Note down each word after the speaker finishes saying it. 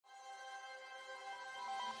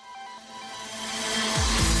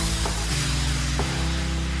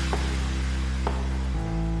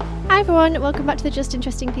everyone, welcome back to the Just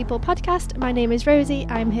Interesting People podcast. My name is Rosie,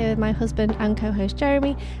 I'm here with my husband and co-host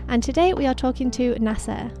Jeremy, and today we are talking to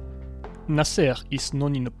Nasser. Nasser is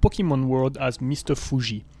known in the Pokemon world as Mr.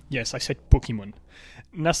 Fuji. Yes, I said Pokemon.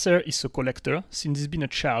 Nasser is a collector. Since he's been a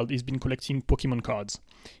child, he's been collecting Pokemon cards.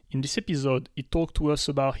 In this episode, he talked to us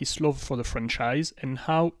about his love for the franchise and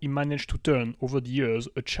how he managed to turn, over the years,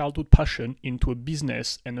 a childhood passion into a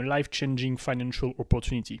business and a life-changing financial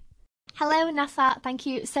opportunity. Hello, Nasser. Thank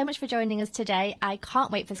you so much for joining us today. I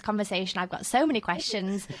can't wait for this conversation. I've got so many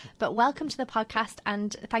questions, but welcome to the podcast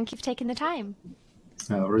and thank you for taking the time.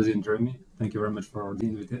 Rosie and Jeremy, thank you very much for the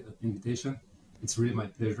invitation. It's really my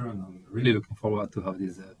pleasure, and I'm really looking forward to have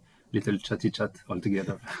this little chatty chat all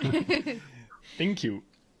together. Thank you.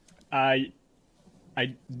 I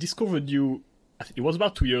discovered you, it was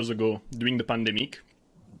about 2 years ago during the pandemic,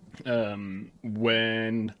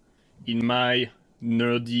 when in my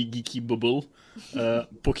nerdy, geeky bubble,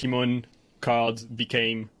 Pokemon cards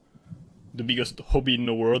became the biggest hobby in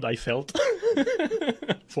the world, I felt,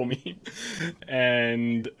 for me.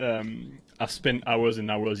 And I've spent hours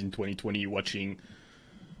and hours in 2020 watching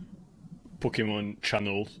Pokemon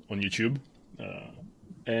channels on YouTube.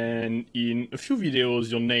 And in a few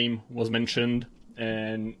videos, your name was mentioned,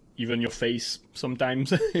 and even your face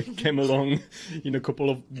sometimes came along in a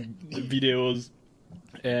couple of videos.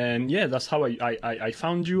 And yeah, that's how I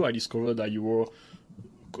found you. I discovered that you were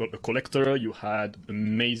a collector. You had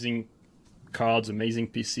amazing cards, amazing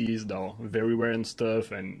PCs that are very rare and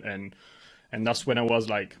stuff. And that's when I was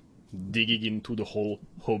like digging into the whole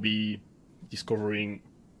hobby, discovering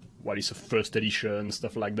what is a first edition,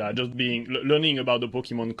 stuff like that. Just learning about the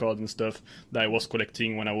Pokemon cards and stuff that I was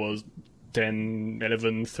collecting when I was 10,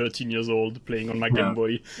 11, 13 years old, playing on my Game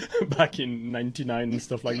Boy back in 99 and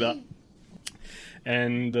stuff like that.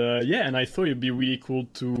 And and I thought it'd be really cool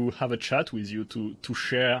to have a chat with you to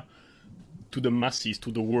share to the masses,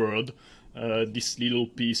 to the world, this little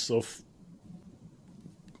piece of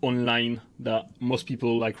online that most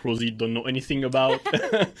people like Rosie don't know anything about,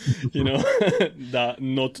 that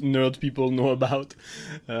not nerd people know about,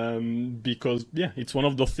 because it's one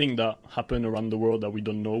of the things that happen around the world that we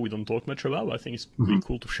don't know, we don't talk much about. I think it's really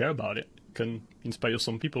cool to share about it. Can inspire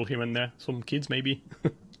some people here and there, some kids maybe.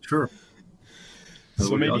 Sure.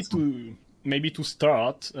 So maybe to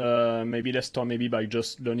start, let's start by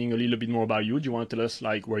just learning a little bit more about you. Do you want to tell us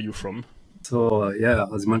like where you're from? So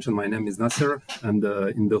as you mentioned, my name is Nasser, and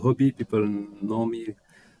in the hobby, people know me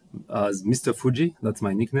as Mr. Fuji. That's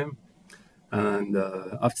my nickname. And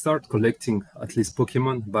I've started collecting at least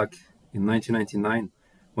Pokemon back in 1999,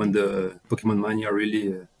 when the Pokemon mania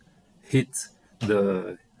really hit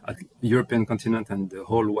the European continent and the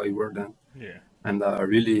whole wide world. And I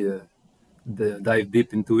really dive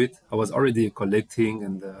deep into it. I was already collecting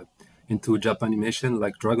and into Japanimation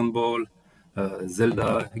like Dragon Ball,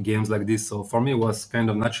 Zelda, games like this. So for me, it was kind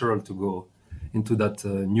of natural to go into that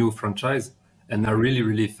new franchise. And I really,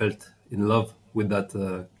 really felt in love with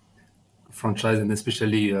that franchise, and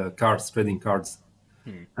especially trading cards.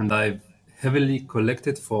 And I've heavily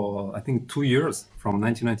collected for, I think, 2 years, from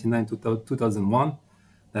 1999 to 2001.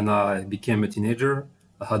 Then I became a teenager.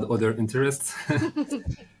 I had other interests.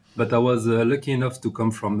 But I was lucky enough to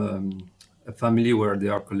come from a family where they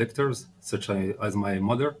are collectors, such as my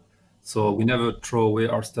mother. So we never throw away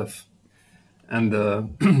our stuff. And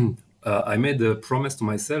I made a promise to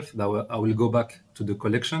myself that I will go back to the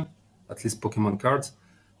collection, at least Pokemon cards.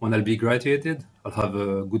 When I'll be graduated, I'll have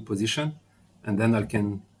a good position, and then I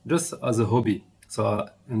can, just as a hobby. So,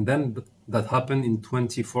 and then that happened in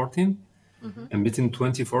 2014. And between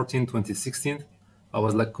 2014 2016, I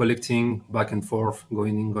was like collecting back and forth,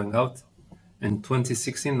 going in, going out. In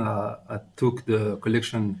 2016, I took the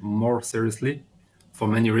collection more seriously for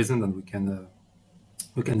many reasons that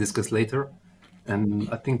we can discuss later. And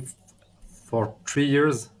I think for 3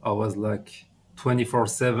 years, I was like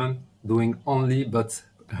 24/7 doing only but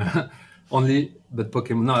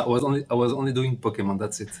Pokemon. No, I was only doing Pokemon.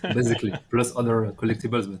 That's it, basically, plus other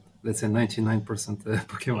collectibles, but let's say 99%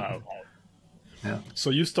 Pokemon. Wow. Yeah. So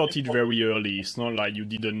you started very early. It's not like you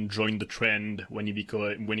didn't join the trend when it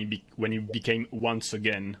became once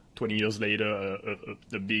again 20 years later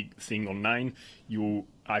a big thing online. You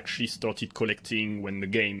actually started collecting when the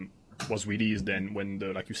game was released, and when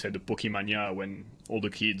like you said, the Pokemania, when all the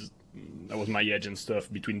kids that was my age and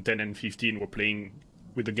stuff between 10 and 15 were playing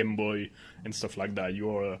with the Game Boy and stuff like that.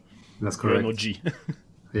 That's correct. You're an OG.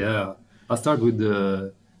 Yeah, I started with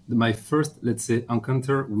my first, let's say,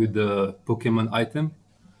 encounter with the Pokemon item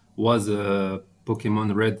was a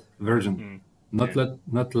Pokemon Red version.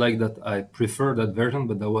 Not like that I prefer that version,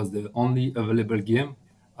 but that was the only available game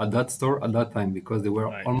at that store at that time because they were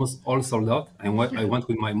Right. almost all sold out. And I went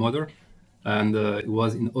with my mother, and it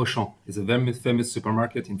was in Auchan. It's a very famous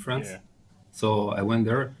supermarket in France. Yeah. So I went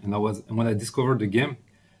there, and when I discovered the game,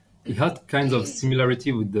 it had kinds of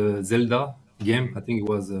similarity with the Zelda game. I think it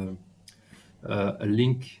was a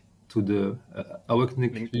link to the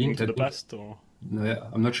Awakening Link to I the think. past, or No, yeah,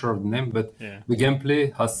 I'm not sure of the name, but Yeah. the gameplay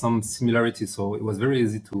has some similarity. So it was very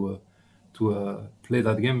easy to play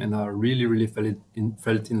that game, and I really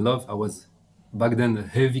felt in love. I was back then a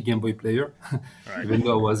heavy Game Boy player, Right. even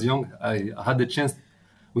though I was young. I had the chance.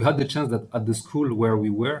 We had the chance that at the school where we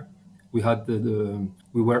were, we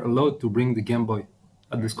were allowed to bring the Game Boy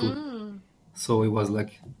at the school. So it was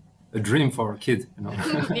like a dream for a kid, you know.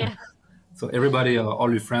 Yeah. So everybody, all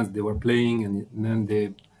your friends, they were playing, and then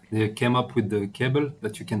they came up with the cable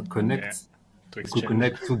that you can connect. Yeah. To You could exchange.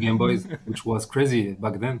 connect two Game Boys, which was crazy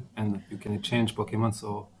back then, and you can exchange Pokemon. So,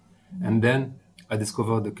 and then I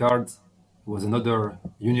discovered the cards. It was another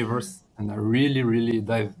universe, and I really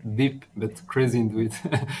dive deep but crazy into it.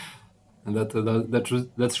 And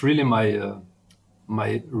that's really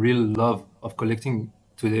my real love of collecting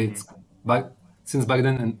today. It's since back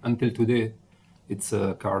then and until today, it's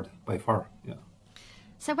a card by far. Yeah.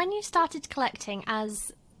 So when you started collecting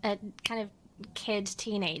as a kind of kid,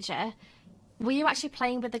 teenager, were you actually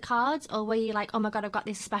playing with the cards, or were you like, oh my God, I've got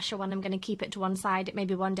this special one, I'm going to keep it to one side,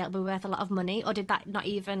 maybe one day it'll be worth a lot of money, or did that not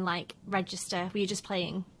even like register? Were you just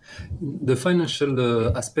playing? The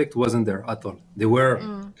financial aspect wasn't there at all. There were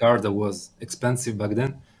cards that was expensive back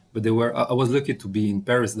then, but they were. I was lucky to be in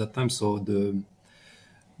Paris that time, so the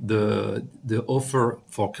offer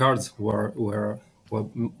for cards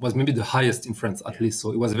was maybe the highest in France at least.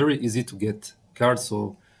 So it was very easy to get cards.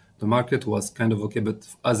 So the market was kind of okay. But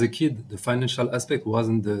as a kid, the financial aspect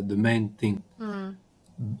wasn't the main thing.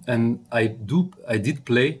 And I did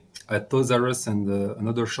play at Toys R Us and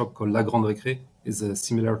another shop called La Grande Récré is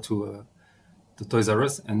similar to Toys R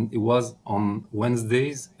Us, and it was on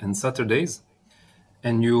Wednesdays and Saturdays,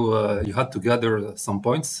 and you had to gather some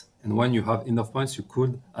points, and when you have enough points, you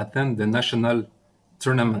could attend the national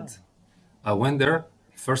tournament. I went there,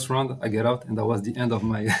 first round, I get out, and that was the end of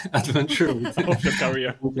my adventure with Of your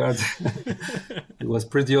career. cards. It was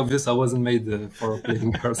pretty obvious I wasn't made for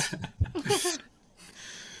playing cards.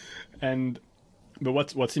 But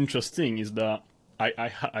what's interesting is that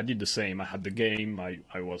I did the same. I had the game.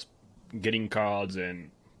 I was getting cards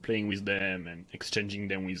and playing with them and exchanging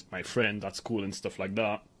them with my friends at school and stuff like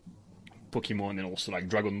that. Pokemon and also like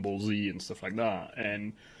Dragon Ball Z and stuff like that.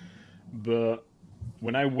 But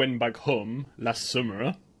when I went back home last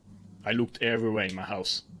summer, I looked everywhere in my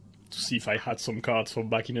house to see if I had some cards from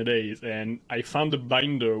back in the days, and I found a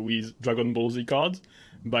binder with Dragon Ball Z cards,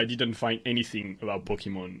 but I didn't find anything about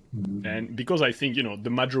Pokemon. And because I think, the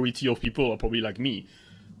majority of people are probably like me.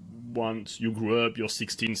 Once you grew up, you're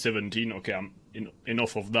 16, 17, okay,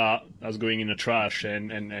 enough of that. That's going in the trash,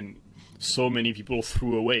 and so many people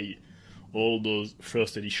threw away all those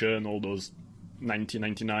first edition, all those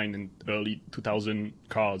 1999 and early 2000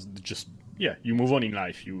 cards. Just, you move on in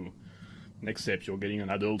life. Next step, you're getting an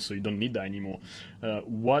adult, so you don't need that anymore.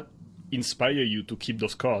 What inspired you to keep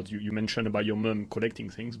those cards? You mentioned about your mom collecting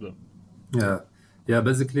things, but Yeah.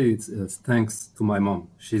 Basically, it's thanks to my mom.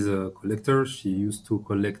 She's a collector. She used to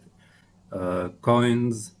collect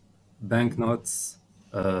coins, banknotes,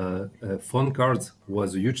 phone cards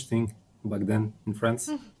was a huge thing back then in France.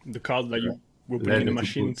 the cards that you were putting in the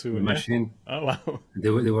machine to the machine. Oh wow, They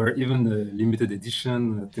were even limited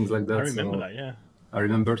edition, things like that. I remember So that. Yeah. I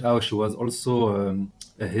remembered how she was also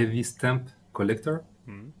a heavy stamp collector.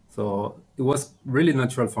 So it was really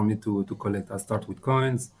natural for me to collect. I start with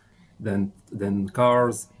coins, then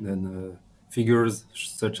cars, then figures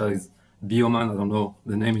such as Bioman. I don't know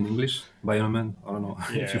the name in English. Bioman. I don't know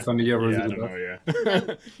if you're familiar with I it. don't know.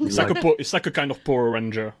 Yeah. It's like a kind of Power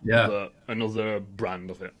Ranger. Yeah. But another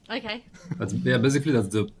brand of it. Okay. Basically that's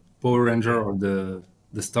the Power Ranger, or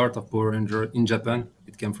the start of Power Ranger in Japan.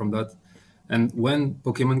 It came from that. And when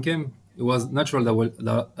Pokemon came, it was natural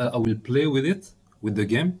that I will play with it, with the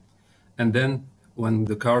game. And then when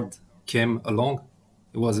the card came along,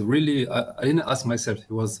 it was really, I didn't ask myself,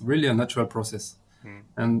 it was really a natural process.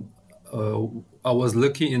 And I was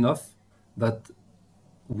lucky enough that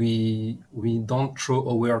we don't throw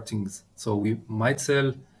away our things. So we might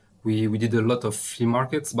sell, we did a lot of flea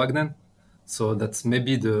markets back then. So that's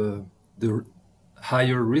maybe the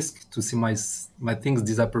higher risk to see my things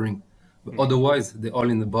disappearing. But otherwise, they're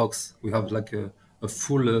all in the box. We have like a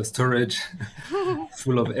full storage,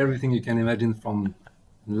 full of everything you can imagine from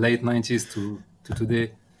late 90s to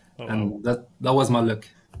today. Oh, And that was my luck.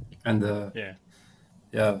 And Yeah.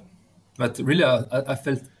 yeah, But really, I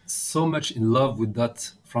felt so much in love with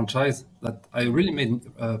that franchise that I really made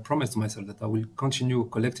a promise to myself that I will continue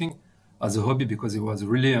collecting as a hobby because it was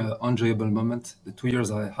really an enjoyable moment. The 2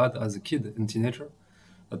 years I had as a kid and teenager,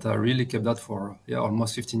 that I really kept that for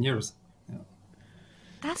almost 15 years. Yeah.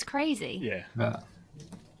 That's crazy. Yeah. Yeah.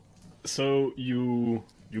 So you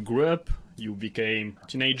grew up, you became a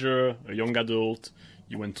teenager, a young adult,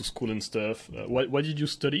 you went to school and stuff. What did you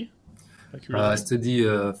study? Like I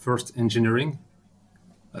studied first engineering.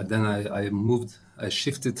 Then I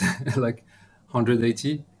shifted like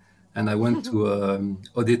 180, and I went to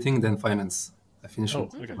auditing, then finance. I finished Oh,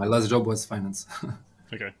 it. okay. My last job was finance.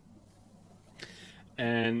 Okay.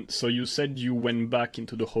 And so you said you went back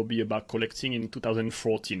into the hobby about collecting in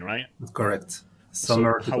 2014, right? Correct. So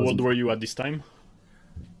Summer how old 2000. were you at this time?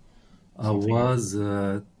 I was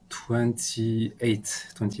 28,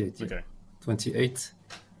 28, yeah. Okay. 28.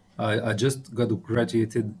 I just got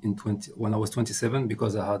graduated when I was 27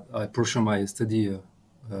 because I pursued my study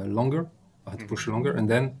longer. I had to push longer, and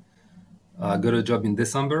then I got a job in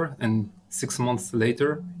December, and 6 months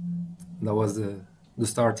later, that was the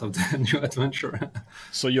start of the new adventure.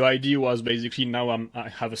 So your idea was basically now I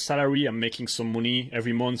have a salary, I'm making some money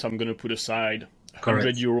every month. I'm gonna put aside 100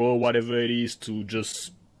 Correct. euro, whatever it is, to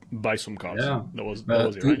just buy some cars. Yeah. That was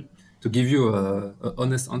it, to, right? to give you a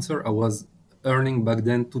honest answer, I was earning back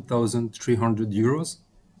then 2,300 euros.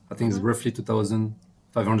 I think it's roughly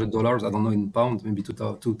 $2,500. I don't know in pound, maybe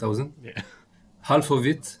 2,000. Yeah. Half of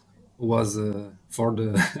it was for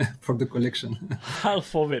the for the collection.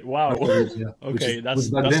 Half of it. Wow. Half of it, yeah. Okay, Which back that's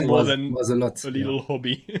then more than was a lot. a little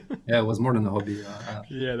hobby. Yeah, it was more than a hobby.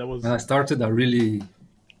 Yeah, that was. When I started, I really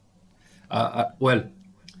well,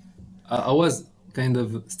 I was kind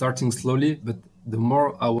of starting slowly, but the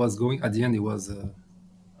more I was going, at the end, it was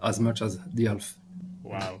as much as the half.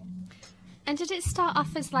 Wow. And did it start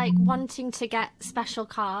off as like wanting to get special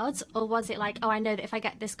cards, or was it like, oh, I know that if I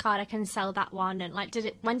get this card, I can sell that one? And like,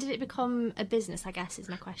 when did it become a business? I guess is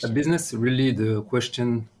my A question. business, really, the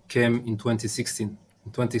question came in 2016.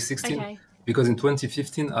 In 2016, Okay. because in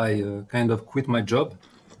 2015 I kind of quit my job,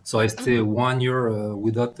 so I stayed 1 year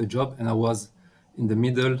without a job, and I was in the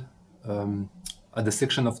middle, at the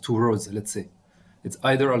section of two roads. Let's say, it's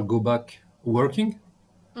either I'll go back working,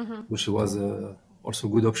 which was also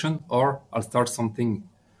a good option, or I'll start something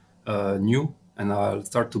new, and I'll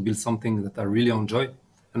start to build something that I really enjoy.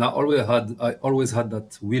 And I always had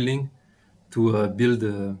that willing to build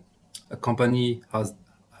a company, has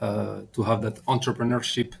to have that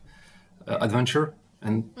entrepreneurship adventure,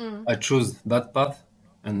 and I chose that path,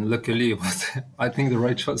 and luckily it was I think the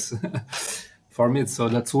right choice for me. So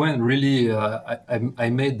that's when really I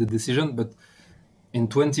made the decision. But in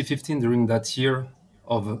 2015, during that year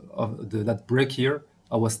that break year,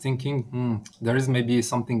 I was thinking, there is maybe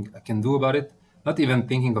something I can do about it. Not even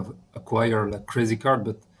thinking of acquire like crazy card,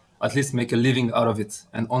 but at least make a living out of it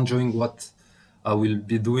and enjoying what I will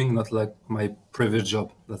be doing, not like my previous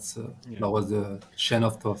job. That was the chain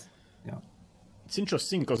of thought. Yeah. It's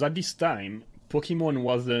interesting because at this time, Pokemon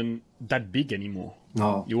wasn't that big anymore.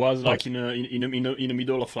 No. It was like in the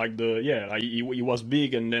middle of like like it was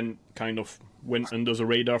big and then kind of went under the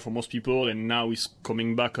radar for most people, and now it's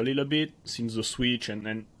coming back a little bit since the Switch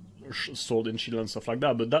and Sword and Shield and stuff like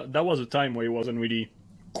that. But that was a time where it wasn't really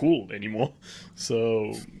cool anymore.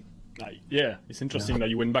 So it's interesting that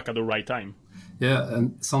you went back at the right time. Yeah,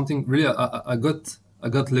 and something really I got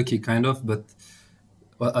lucky kind of, but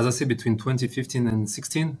well, as I say, between 2015 and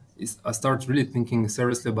 16, I started really thinking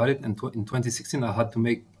seriously about it. And in 2016, I had to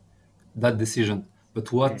make that decision.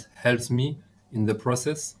 But what helps me in the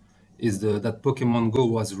process is that Pokemon Go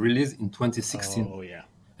was released in 2016. Oh yeah.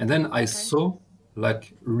 And then I saw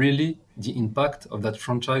like really the impact of that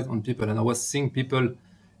franchise on people. And I was seeing people,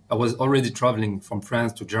 I was already traveling from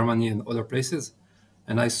France to Germany and other places.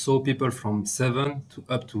 And I saw people from 7 to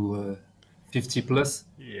up to 50 plus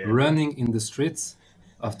running in the streets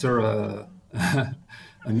after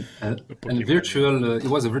and virtual. It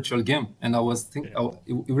was a virtual game, and I was thinking,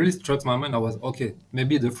 it really struck my mind. I was okay.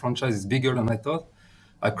 Maybe the franchise is bigger than I thought.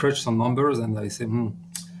 I crunched some numbers, and I said,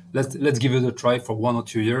 let's give it a try for 1 or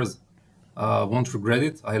 2 years. Won't regret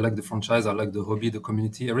it. I like the franchise. I like the hobby, the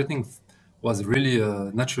community. Everything was really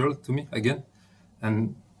natural to me again,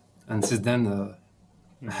 and since then.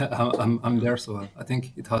 I'm there, so I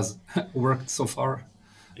think it has worked so far.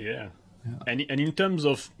 Yeah. And in terms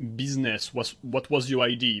of business, what was your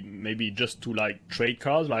idea? Maybe just to like trade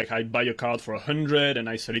cards, like I buy a card for 100 and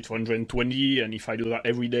I sell it for 120, and if I do that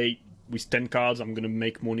every day with 10 cards, I'm gonna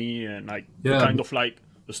make money, and like kind of like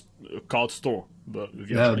a card store, but Yeah,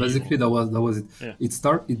 virtually. basically that was it. Yeah.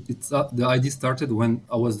 The idea started when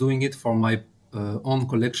I was doing it for my own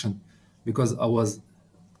collection, because I was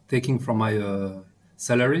taking from my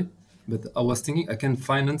salary, but I was thinking I can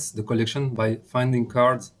finance the collection by finding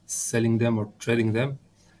cards, selling them or trading them,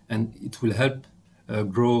 and it will help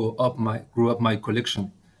grow up my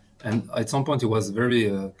collection. And at some point, it was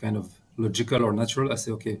very kind of logical or natural. I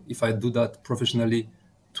say, okay, if I do that professionally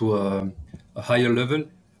to a higher level,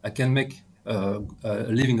 I can make a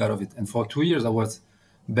living out of it. And for 2 years, I was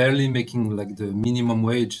barely making like the minimum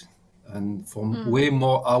wage, and for way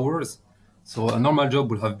more hours. So a normal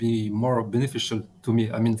job would have been more beneficial to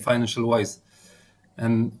me. I mean, financial wise.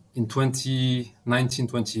 And in 2019,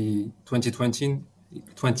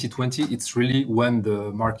 2020, it's really when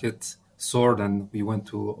the market soared and we went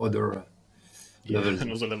to other levels.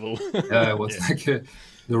 Another level. Yeah, it was like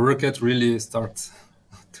the rocket really starts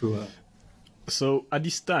to. So at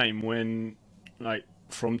this time, when like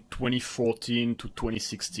from 2014 to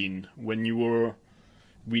 2016, when you were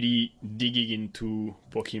really digging into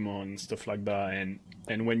Pokemon and stuff like that,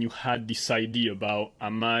 and when you had this idea about,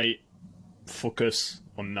 am I focus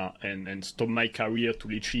on that and stop my career to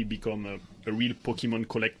literally become a real Pokemon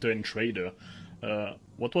collector and trader,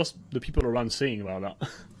 what was the people around saying about that?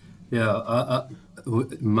 Yeah,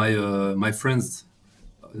 my friends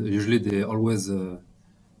usually they always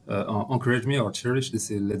encourage me or cherish. They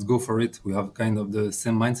say, "Let's go for it." We have kind of the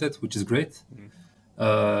same mindset, which is great.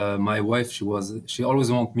 My wife, she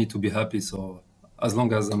always wants me to be happy. So as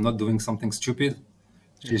long as I'm not doing something stupid,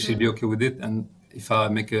 she'll be okay with it. And if I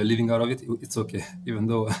make a living out of it, it's okay. Even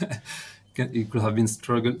though it could have been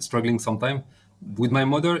struggling sometime. With my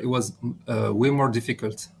mother, it was way more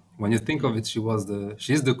difficult. When you think of it,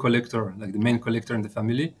 she's the collector, like the main collector in the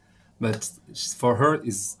family. But for her,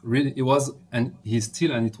 it was, and he's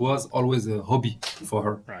still, and it was always a hobby for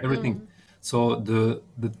her. Right. Everything. So the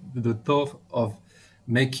thought of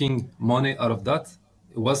making money out of that,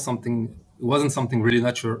 it wasn't something really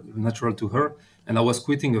natural to her. And I was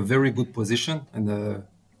quitting a very good position and a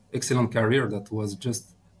excellent career that was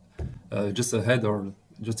just ahead or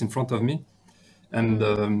just in front of me. And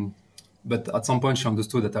but at some point she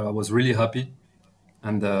understood that I was really happy,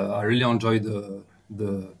 and I really enjoyed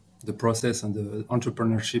the process and the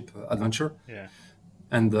entrepreneurship adventure. Yeah.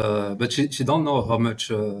 And but she don't know how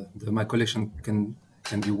much my collection can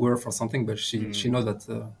be worth or something, but she knows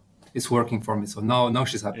that it's working for me. So now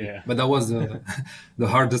she's happy. Yeah. But that was the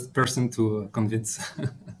hardest person to convince.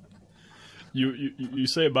 You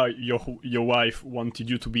say about your wife wanted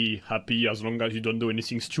you to be happy as long as you don't do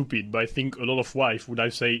anything stupid, but I think a lot of wife would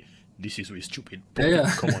have say, this is really stupid. Yeah.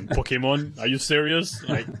 Come on, Pokemon, are you serious?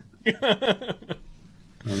 Like,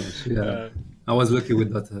 I was lucky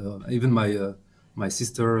with that. Even my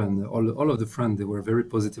sister and all of the friends, they were very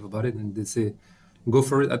positive about it, and they say, "Go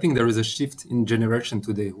for it." I think there is a shift in generation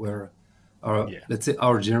today where, let's say,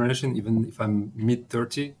 our generation, even if I'm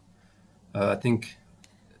mid-30, I think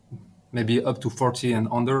maybe up to 40 and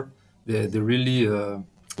under, they really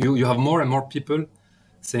you have more and more people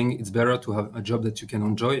saying it's better to have a job that you can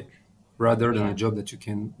enjoy rather than a job that you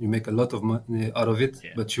make a lot of money out of it,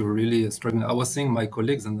 but you're really struggling. I was seeing my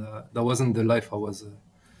colleagues, and that wasn't the life I was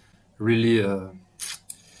really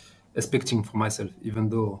expecting for myself, even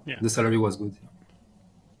though the salary was good.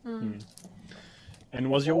 And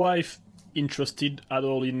was your wife interested at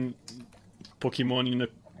all in Pokemon, in the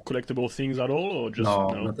collectible things at all, or just No,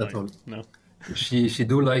 not at all. No. She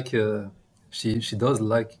do like she does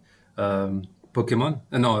like Pokemon,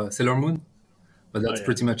 no Sailor Moon, but that's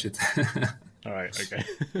pretty much it. All right, okay.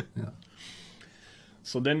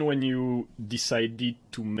 So then when you decided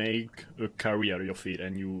to make a career of it,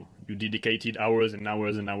 and you dedicated hours and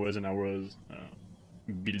hours and hours and hours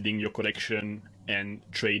building your collection and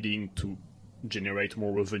trading to generate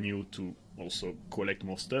more revenue to also collect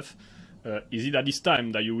more stuff, is it at this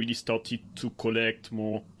time that you really started to collect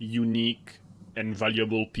more unique and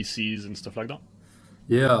valuable pieces and stuff like that?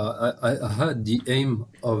 Yeah, I had the aim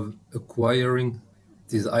of acquiring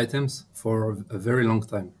these items for a very long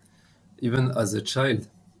time. Even as a child,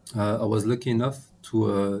 I was lucky enough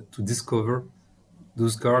to discover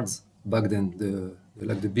those cards back then,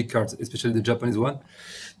 the big cards, especially the Japanese one,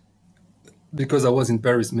 because I was in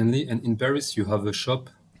Paris mainly, and in Paris you have a shop.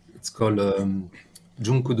 It's called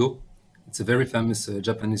Junkudo. It's a very famous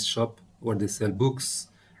Japanese shop where they sell books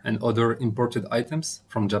and other imported items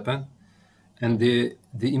from Japan. And they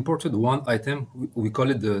imported one item. We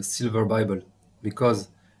call it the Silver Bible because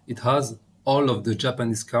it has all of the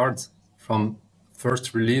Japanese cards from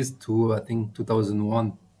first release to I think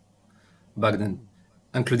 2001 back then,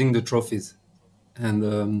 including the trophies.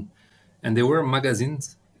 And they were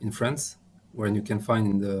magazines in France, where you can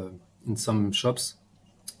find in some shops.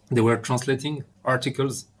 They were translating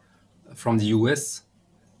articles from the US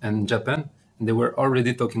and Japan, and they were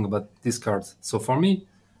already talking about these cards. So for me,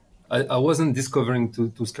 I wasn't discovering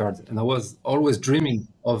those cards, and I was always dreaming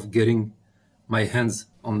of getting my hands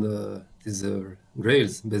on these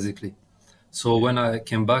grails, basically. So when I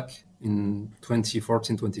came back in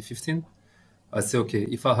 2014, 2015, I said, okay,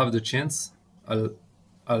 if I have the chance,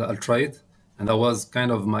 I'll try it. And that was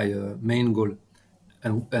kind of my main goal.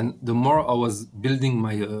 And the more I was building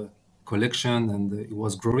my collection and it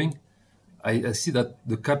was growing, I see that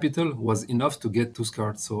the capital was enough to get those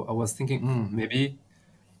cards. So I was thinking, maybe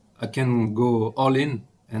I can go all in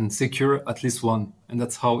and secure at least one. And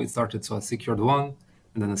that's how it started. So I secured one,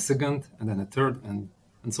 and then a second, and then a third, and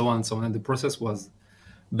so on and so on. And the process was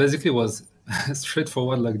basically was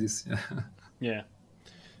straightforward like this. Yeah.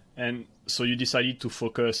 And so you decided to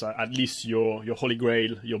focus, at least your Holy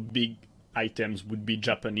Grail, your big items would be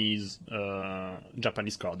Japanese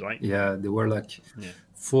card, right? Yeah, there were like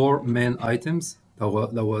 4 main items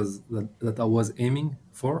that I was aiming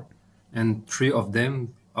for, and 3 of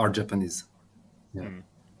them are Japanese. Yeah,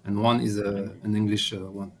 and one is an English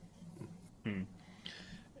one.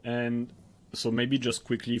 And so maybe just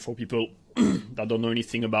quickly for people that don't know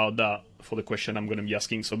anything about that, for the question I'm going to be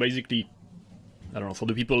asking. So basically, I don't know, for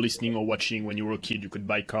the people listening or watching, when you were a kid, you could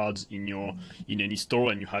buy cards in any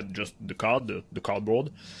store, and you had just the card, the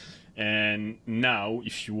cardboard. And now,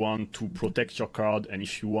 if you want to protect your card, and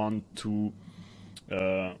if you want to,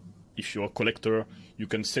 if you're a collector, you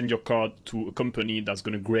can send your card to a company that's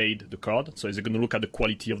going to grade the card. So they're going to look at the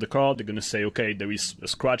quality of the card. They're going to say, okay, there is a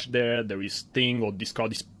scratch there is thing, or this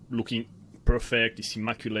card is looking perfect, it's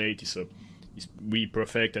immaculate, it's really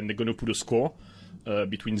perfect, and they're going to put a score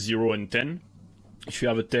between 0 and 10. If you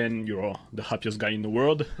have a 10, you're the happiest guy in the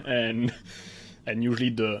world, and usually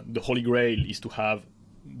the Holy Grail is to have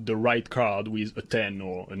the right card with a 10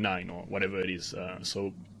 or a 9 or whatever it is.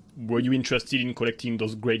 So were you interested in collecting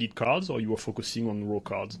those graded cards, or you were focusing on raw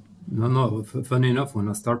cards? No. Funny enough, when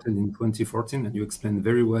I started in 2014, and you explained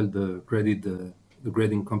very well the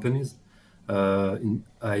grading companies,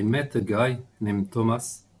 I met a guy named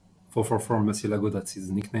Thomas, 444 Masilago, that's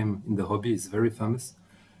his nickname in the hobby, is very famous.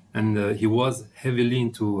 And he was heavily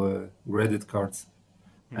into graded cards.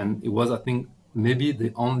 And it was, I think, maybe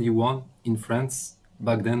the only one in France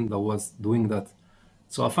back then that was doing that.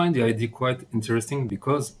 So I find the idea quite interesting,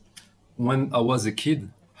 because when I was a kid,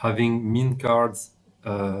 having mean cards,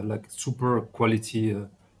 like super quality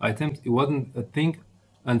items, it wasn't a thing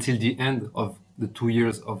until the end of the 2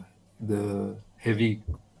 years of the heavy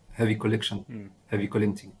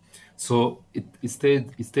collecting. So it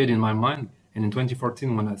stayed in my mind. And in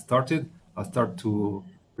 2014, when I started to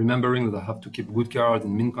remembering that I have to keep good cards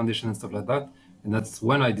in mint condition and stuff like that. And that's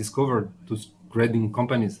when I discovered those grading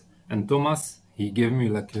companies. And Thomas, he gave me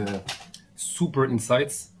like super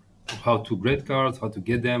insights of how to grade cards, how to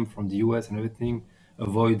get them from the US and everything,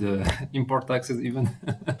 avoid import taxes even.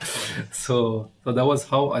 So that was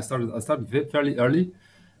how I started. I started fairly early.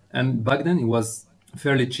 And back then it was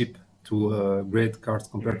fairly cheap to grade cards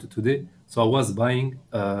compared to today. So I was buying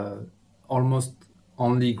almost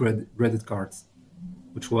only graded cards,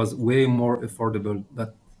 which was way more affordable than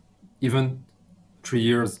even 3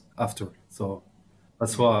 years after. So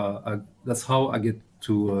that's how I get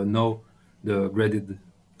to know the graded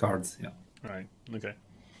cards. Yeah. Right. Okay.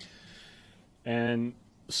 And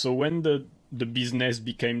so when the business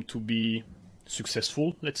became to be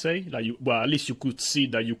successful, let's say, like at least you could see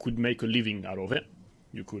that you could make a living out of it.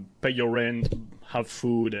 You could pay your rent, have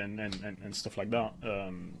food, and stuff like that.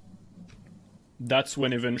 That's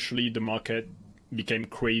when eventually the market became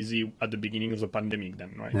crazy at the beginning of the pandemic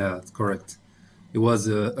then, right? Yeah, that's correct. It was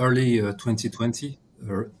early 2020,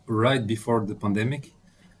 right before the pandemic.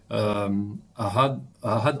 I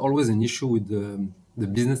had always an issue with the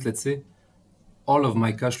business, let's say. All of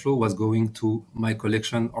my cash flow was going to my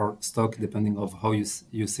collection or stock, depending of how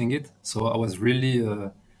you sing it. So I was really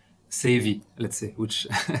savvy, let's say, which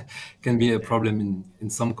can be a problem in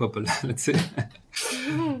some couple, let's say.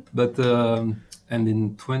 But and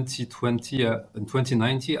in 2020 in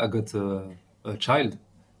 2019, I got a child,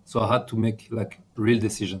 so I had to make like real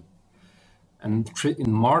decision. And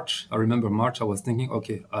in March, I remember March, I was thinking,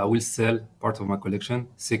 okay, I will sell part of my collection,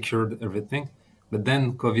 secured everything. But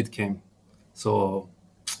then COVID came. So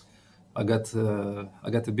I got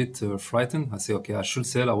a bit frightened. I say, okay, I should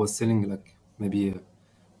sell. I was selling like maybe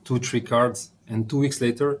 2-3 cards. And 2 weeks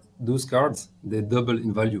later, those cards, they double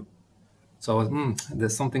in value. So I was,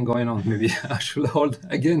 there's something going on. Maybe I should hold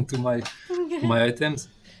again to my items.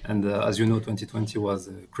 And as you know, 2020 was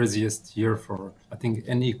the craziest year for, I think,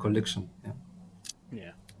 any collection. Yeah,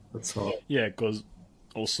 Yeah. that's all. Yeah, because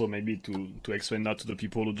also maybe to explain that to the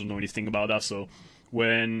people who don't know anything about that. So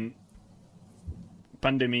when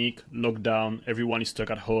pandemic, lockdown, everyone is stuck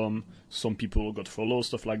at home. Some people got furloughed,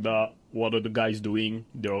 stuff like that. What are the guys doing?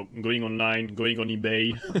 They're going online, going on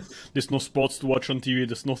eBay. There's no sports to watch on TV.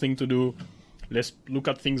 There's nothing to do. Let's look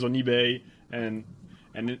at things on eBay, and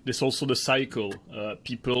there's also the cycle.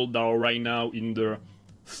 People that are right now in their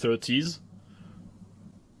 30s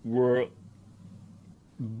were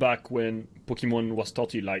back when Pokemon was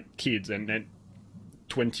started, like kids, and then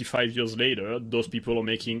 25 years later, those people are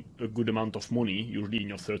making a good amount of money. Usually in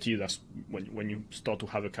your 30s, that's when you start to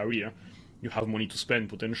have a career. You have money to spend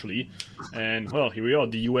potentially, and well, here we are.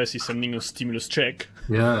 The US is sending a stimulus check.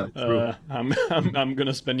 Yeah, true. I'm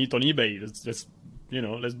gonna spend it on eBay. Let's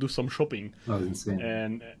let's do some shopping. That was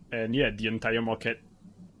insane. And yeah, the entire market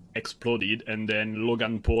exploded, and then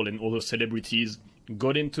Logan Paul and other celebrities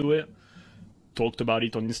got into it, talked about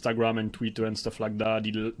it on Instagram and Twitter and stuff like that,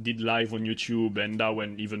 did live on YouTube, and that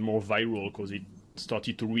went even more viral because it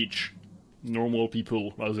started to reach normal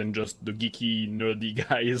people rather than just the geeky, nerdy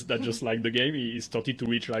guys that just like the game. It started to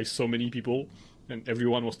reach like so many people, and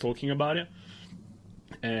everyone was talking about it.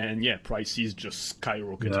 And yeah, prices just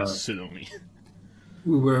skyrocketed suddenly.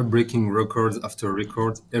 We were breaking records after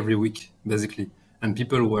records every week, basically. And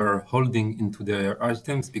people were holding into their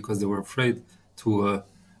items because they were afraid to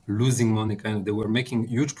losing money. Kind of, they were making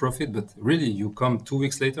huge profit, but really, you come 2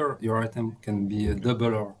 weeks later, your item can be a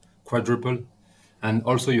double or quadruple. And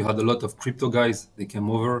also, you had a lot of crypto guys. They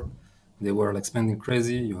came over. They were like spending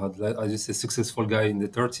crazy. You had, like, as you say, successful guy in the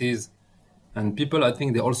 30s. And people, I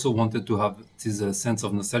think, they also wanted to have this sense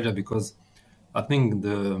of nostalgia because I think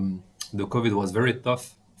the COVID was very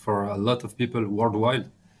tough for a lot of people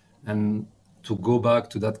worldwide, and to go back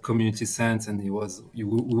to that community sense, and we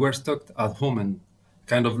were stuck at home, and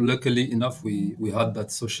kind of luckily enough, we had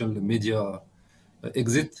that social media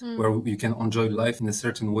exit where you can enjoy life in a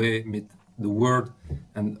certain way, meet the world,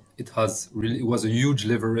 and it was a huge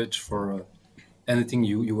leverage for anything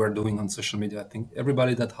you were doing on social media. I think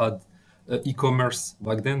everybody that had e-commerce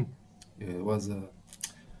back then was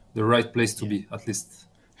the right place to be, at least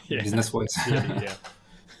business-wise. Yeah.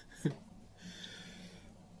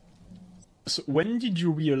 So when did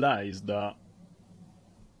you realize that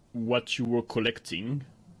what you were collecting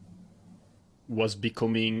was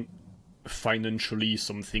becoming financially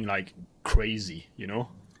something like crazy, you know?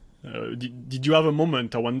 Did you have a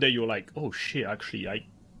moment one day you're like, oh shit, actually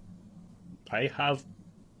I have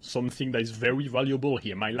something that is very valuable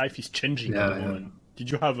here. My life is changing at the moment. Did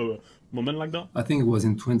you have a moment like that? I think it was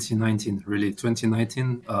in 2019, really.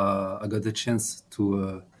 2019, I got the chance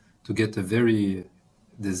to get a very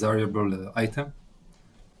desirable item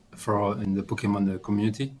in the Pokemon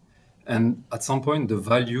community. And at some point, the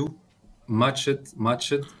value matched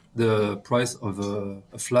the price of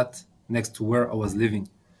a flat next to where I was living.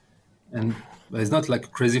 And it's not like a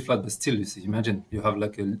crazy flat, but still, you see, imagine you have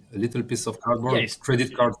like a little piece of cardboard,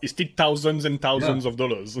 credit card. It's still thousands and thousands of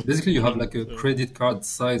dollars. Basically, you have like a credit card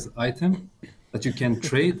size item that you can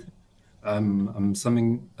trade. I'm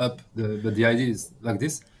summing up, but the idea is like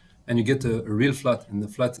this, and you get a real flat, and the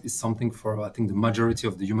flat is something for, I think, the majority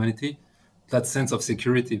of the humanity. That sense of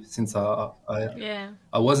security, since I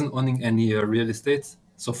wasn't owning any real estate,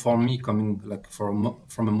 so for me, coming like from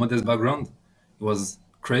a modest background, it was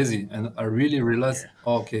crazy, and I really realized,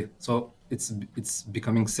 okay, so it's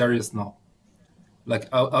becoming serious now. Like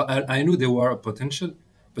I knew there were a potential,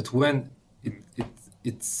 but when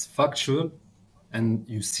it's factual, and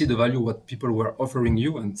you see the value what people were offering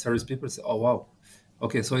you, and serious people say, oh wow,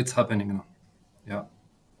 okay, so it's happening now. Yeah.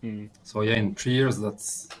 So yeah, in 3 years,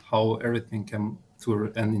 that's how everything came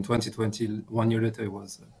to, and in 2020, 1 year later, it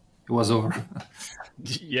was over.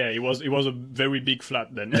 Yeah, it was a very big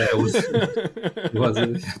flat then. Yeah, it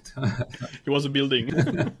was a building.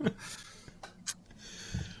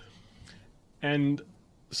 And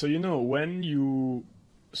so when you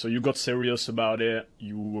got serious about it,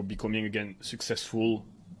 you were becoming again successful,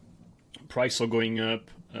 prices are going up.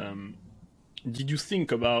 Did you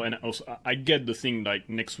think about, and also I get the thing like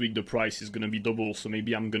next week the price is gonna be double, so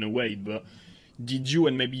maybe I'm gonna wait, but did you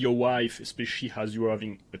and maybe your wife, especially as you were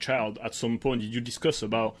having a child, at some point did you discuss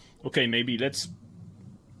about, okay, maybe let's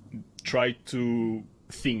try to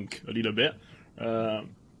think a little bit,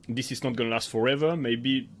 this is not gonna last forever,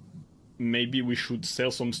 maybe we should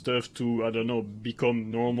sell some stuff to, I don't know,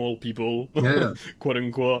 become normal people, quote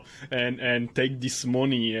unquote, and take this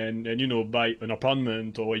money and buy an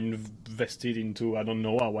apartment or invest it into, I don't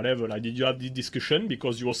know, or whatever. Like, did you have this discussion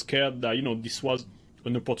because you were scared that this was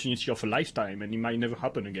an opportunity of a lifetime, and it might never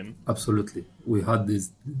happen again. Absolutely. We had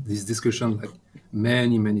this discussion like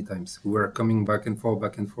many times. We were coming back and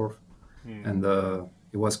forth. And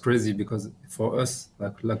it was crazy because for us,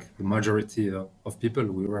 like the majority of people,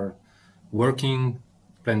 we were working,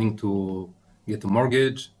 planning to get a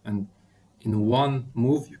mortgage, and in one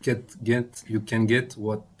move you can get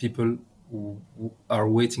what people who are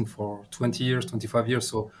waiting for 20 years, 25 years.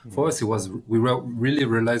 So for us, we were really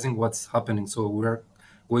realizing what's happening. So we were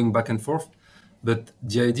going back and forth. But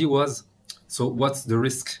the idea was, so what's the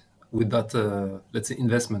risk with that, let's say,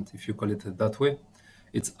 investment, if you call it that way?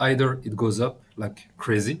 It's either it goes up like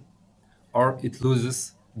crazy or it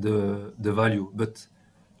loses the value. But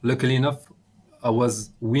luckily enough, I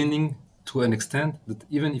was winning to an extent that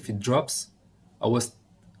even if it drops, I was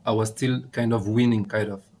still kind of winning,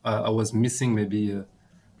 I was missing maybe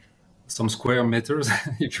some square meters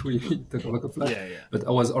if we talk about a flat. Yeah. But I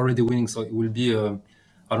was already winning, so it will be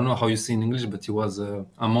I don't know how you say in English, but it was un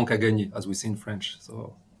manque à gagner, as we say in French.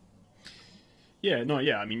 So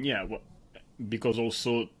because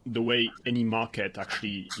also the way any market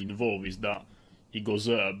actually involves is that it goes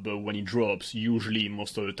up, but when it drops, usually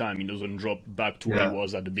most of the time it doesn't drop back to where it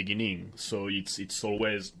was at the beginning. So it's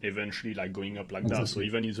always eventually like going up like that. So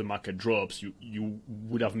even if the market drops, you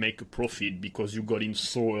would have made a profit because you got in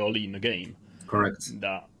so early in the game. Correct.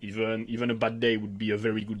 That even a bad day would be a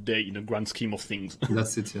very good day in the grand scheme of things.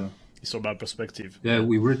 That's it, yeah. It's about perspective. Yeah,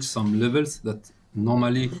 we reached some levels that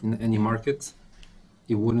normally in any market,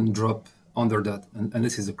 it wouldn't drop under that. And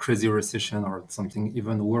unless it's a crazy recession or something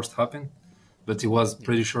even worse happen. But it was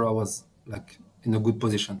pretty sure I was like in a good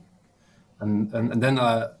position. And then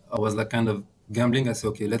I was like kind of gambling. I said,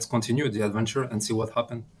 okay, let's continue the adventure and see what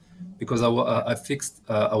happened. Because I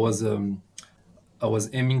was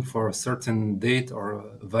aiming for a certain date or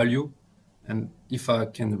a value. And if I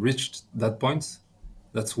can reach that point,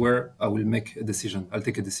 that's where I will make a decision. I'll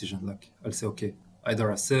take a decision. Like I'll say, okay,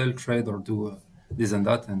 either I sell, trade, or do this and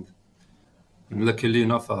that. And luckily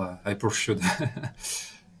enough, I pursued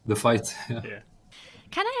the fight. Yeah.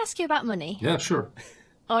 Can I ask you about money? Yeah, sure.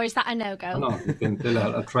 Or is that a no-go? No, you can tell.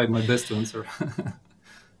 I'll try my best to answer.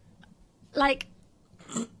 Like,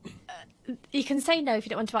 you can say no if you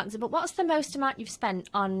don't want to answer, but what's the most amount you've spent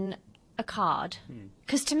on a card?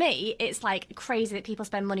 Because to me, it's like crazy that people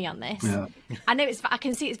spend money on this. Yeah. I know I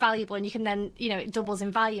can see it's valuable and you can then, it doubles in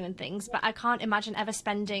value and things, but I can't imagine ever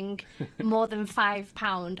spending more than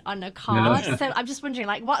 £5 on a card. Yeah. So I'm just wondering,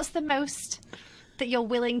 like, what's the most that you're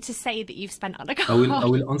willing to say that you've spent on a card? I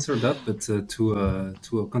will answer that, but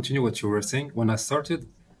to continue what you were saying, when I started,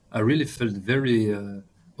 I really felt very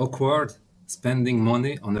awkward spending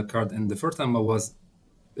money on a card. And the first time I was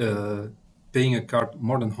paying a card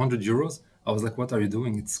more than 100 euros, I was like, what are you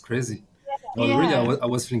doing? It's crazy. Really, I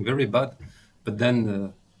was feeling very bad. But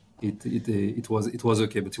then it was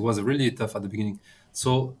okay, but it was really tough at the beginning.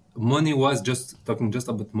 So money was talking just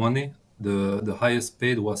about money. The highest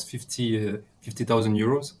paid was 50,000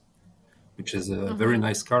 euros, which is a very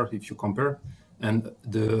nice car if you compare. And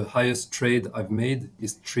the highest trade I've made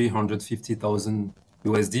is 350,000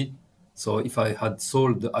 USD. So if I had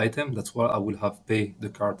sold the item, that's what I would have paid the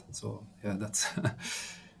card. So yeah, that's.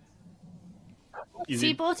 So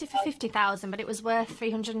you bought it for 50,000, but it was worth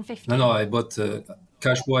 350. No, I bought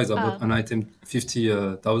cash-wise. I bought an item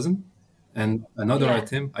 50,000, and another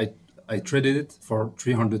item I traded it for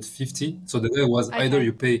 350. So the way was either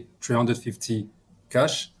you pay 350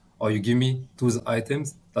 cash or you give me two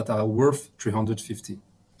items that are worth 350.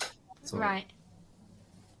 So right.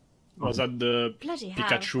 Was that the Bloody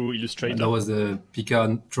Pikachu hell. Illustrator? That was the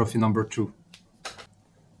Pika trophy number 2.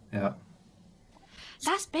 Yeah.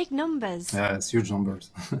 That's big numbers. Yeah, it's huge numbers.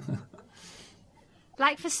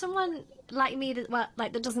 Like for someone like me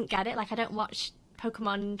that doesn't get it, like I don't watch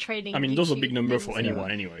Pokemon trading. I mean, those are YouTube big numbers things. for anyone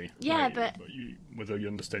anyway. Yeah, Like, but whether you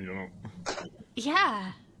understand it or not.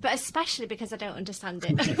 Yeah, but especially because I don't understand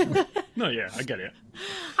it. No, yeah, I get it.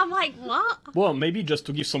 I'm like, what? Well, maybe just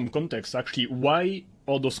to give some context, actually, why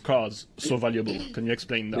are those cards so valuable? Can you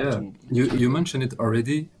explain that? Yeah, you mentioned it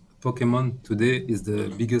already. Pokemon today is the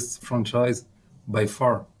biggest franchise by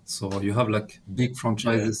far. So you have like big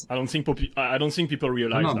franchises. I don't think people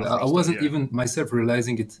realize No, that. I wasn't even myself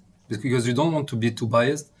realizing it because you don't want to be too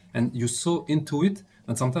biased and you're so into it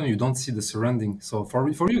and sometimes you don't see the surrounding. So for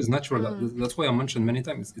you, it's natural. That's why I mentioned many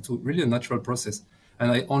times. It's really a natural process.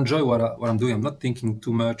 And I enjoy what I'm doing. I'm not thinking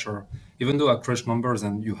too much, or even though I crush numbers,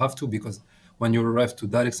 and you have to, because when you arrive to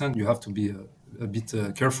that extent, you have to be a bit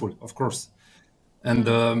careful, of course. And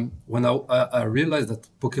when I realized that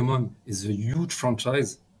Pokemon is a huge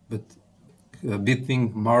franchise, but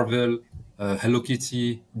beating Marvel, Hello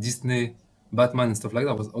Kitty, Disney, Batman and stuff like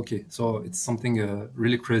that. I was okay. So it's something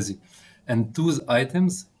really crazy. And those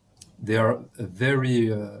items, they are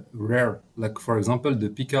very rare. Like for example, the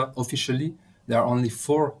Pika officially, there are only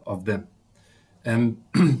 4 of them. And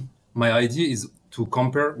my idea is to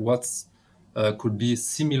compare what's could be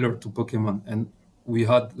similar to Pokemon. And we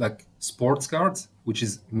had like sports cards, which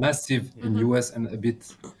is massive in US and a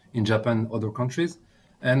bit in Japan, other countries,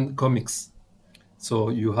 and comics. So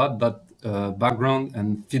you had that background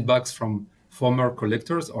and feedbacks from former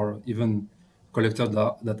collectors or even collectors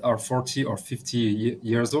that are 40 or 50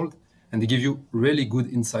 years old, and they give you really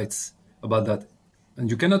good insights about that. And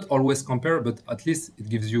you cannot always compare, but at least it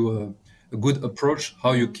gives you a good approach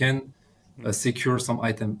how you can secure some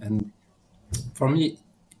item. And for me,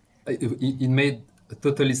 it made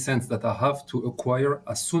totally sense that I have to acquire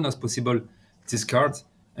as soon as possible these cards.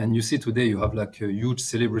 And you see today you have like a huge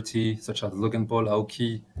celebrity such as Logan Paul,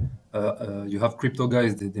 Aoki. You have crypto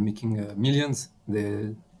guys; they're making millions.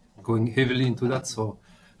 They're going heavily into that. So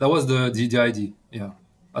that was the idea. Yeah,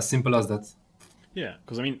 as simple as that. Yeah,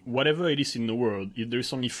 because I mean, whatever it is in the world, if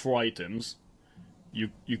there's only 4 items,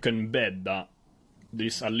 you can bet that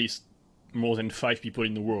there's at least more than 5 people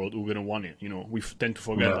in the world who are gonna want it. You know, we tend to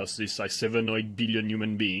forget that there's like 7 or 8 billion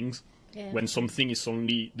human beings. Yeah. When something is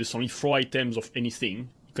there's only 4 items of anything,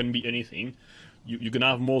 it can be anything. You're gonna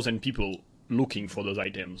have more than people looking for those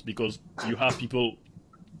items because you have people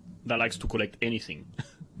that likes to collect anything.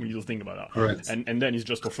 When you think about that, Correct. and then it's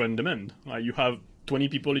just offer and demand. You have 20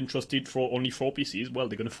 people interested for only 4 pieces. Well,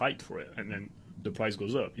 they're gonna fight for it, and then the price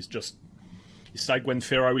goes up. It's like when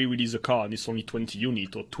Ferrari releases a car and it's only 20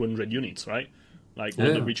 units or 200 units, right? Like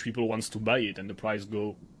all the rich people wants to buy it, and the price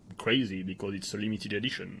go crazy because it's a limited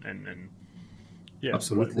edition. And yeah,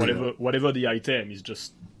 Absolutely, whatever the item is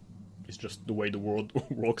just the way the world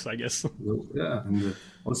works, I guess. Yeah, and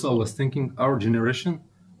also I was thinking, our generation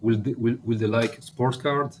will they like sports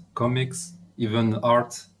cards, comics, even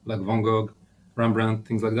art like Van Gogh, Rembrandt,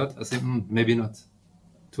 things like that? I say maybe not.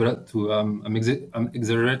 I'm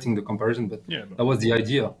exaggerating the comparison, but Yeah, that was the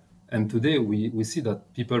idea. And today we see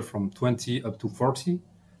that people from 20 up to 40,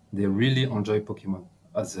 they really enjoy Pokemon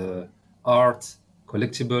as a art,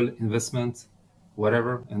 collectible, investment,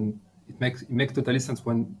 whatever. And it makes totally sense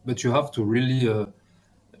but you have to really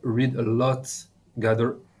read a lot,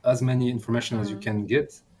 gather as many information as you can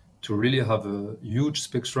get to really have a huge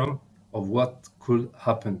spectrum of what could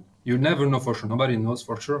happen. You never know for sure. Nobody knows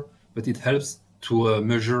for sure, but it helps to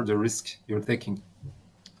measure the risk you're taking.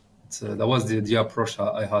 That was the approach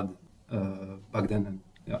I had back then. And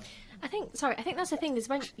yeah, I think that's the thing is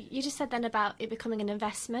when you just said then about it becoming an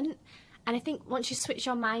investment, and I think once you switch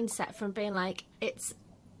your mindset from being like it's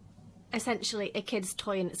essentially a kid's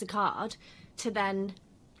toy and it's a card to then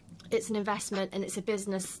it's an investment and it's a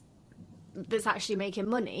business that's actually making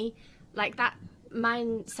money, like that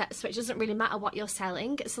mindset switch doesn't really matter what you're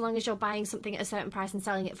selling so long as you're buying something at a certain price and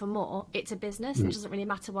selling it for more. It's a business and it doesn't really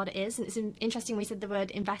matter what it is. And it's interesting we said the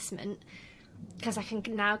word investment because I can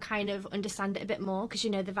now kind of understand it a bit more because you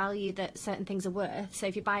know the value that certain things are worth. So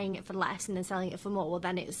if you're buying it for less and then selling it for more, well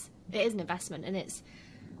then it is an investment. And it's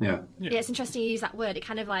it's interesting you use that word. It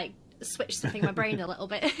kind of like switched something in my brain a little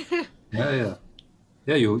bit. yeah.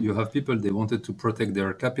 You have people, they wanted to protect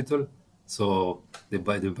their capital, so they're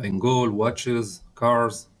buying gold, watches,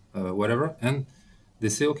 cars, whatever, and they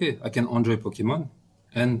say, okay, I can enjoy Pokemon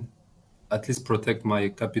and at least protect my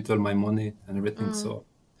capital, my money, and everything. So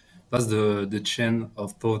that's the chain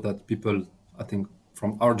of thought that people, I think,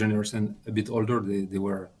 from our generation, a bit older, they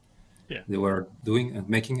were Yeah. they were doing and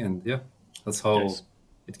making, and yeah, that's how Yes.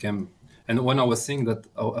 it came. And when I was saying that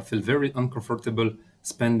I feel very uncomfortable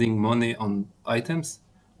spending money on items,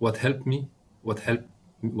 what helped me, what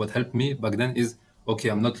helped me back then is okay,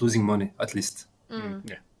 I'm not losing money at least.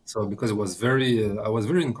 Yeah. So because it was I was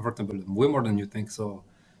very uncomfortable, way more than you think. So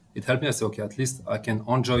it helped me. I said, okay, at least I can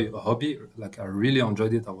enjoy a hobby. Like I really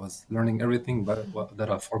enjoyed it. I was learning everything, but that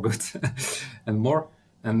I forgot and more.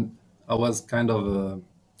 And I was kind of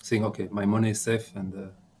saying, okay, my money is safe,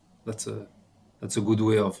 and that's a good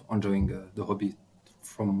way of enjoying the hobby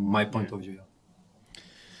from my point of view.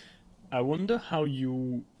 I wonder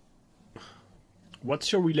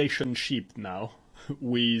what's your relationship now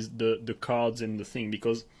with the cards and the thing,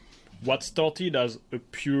 because what started as a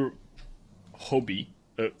pure hobby,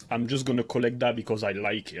 I'm just gonna collect that because I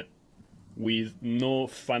like it, with no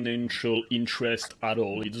financial interest at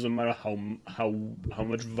all. It doesn't matter how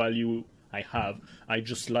much value I have. I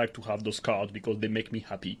just like to have those cards because they make me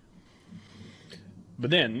happy. But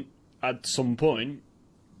then at some point,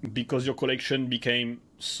 because your collection became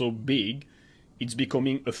so big, it's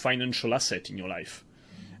becoming a financial asset in your life,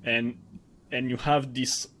 and you have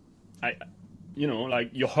this. you know, like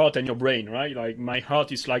your heart and your brain, right? Like my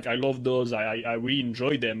heart is like, I love those, I really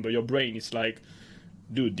enjoy them, but your brain is like,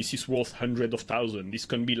 dude, this is worth hundreds of thousands. This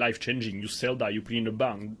can be life changing. You sell that, you put it in a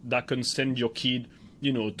bank. That can send your kid,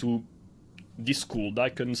 you know, to this school.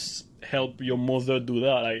 That can help your mother do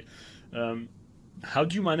that. Like, how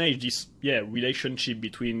do you manage this, relationship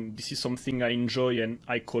between this is something I enjoy and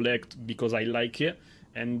I collect because I like it,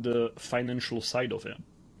 and the financial side of it?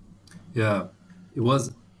 Yeah, it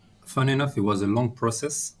was funny enough. It was a long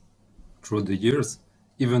process through the years,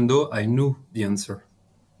 even though I knew the answer.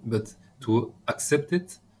 But to accept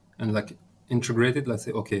it and like integrate it, let's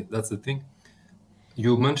say, okay, that's the thing.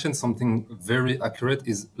 You mentioned something very accurate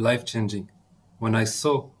is life changing. When I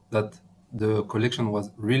saw that the collection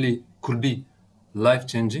was really could be life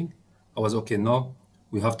changing, I was okay. Now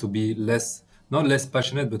we have to be less, not less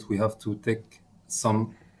passionate, but we have to take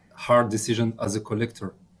some hard decision as a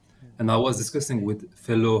collector. And I was discussing with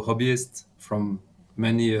fellow hobbyists from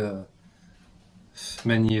many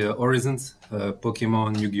horizons,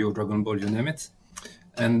 Pokemon, Yu-Gi-Oh, Dragon Ball, you name it.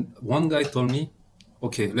 And one guy told me,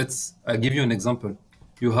 okay, I give you an example.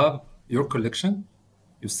 You have your collection,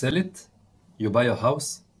 you sell it, you buy a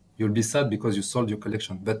house, you'll be sad because you sold your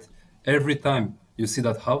collection. But every time you see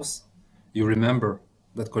that house, you remember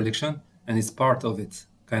that collection and it's part of it,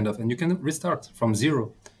 kind of. And you can restart from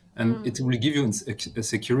zero and it will give you a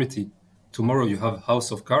security. Tomorrow you have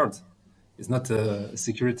House of Cards. It's not a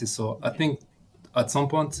security. So I think at some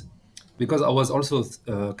point, because I was also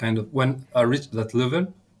kind of, when I reached that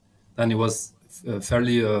level, then it was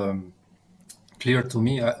fairly clear to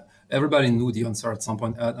me. Everybody knew the answer at some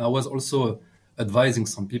point. I was also advising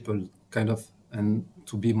some people kind of and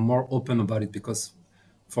to be more open about it, because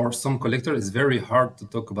for some collectors it's very hard to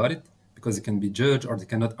talk about it because it can be judged or they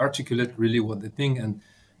cannot articulate really what they think, and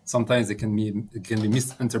sometimes it can be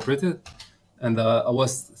misinterpreted. And I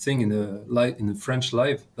was saying in a French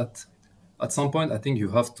live that at some point I think you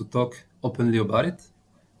have to talk openly about it,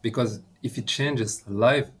 because if it changes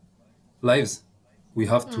lives, we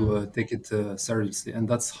have to take it seriously. And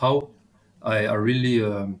that's how I really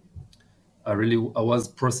I was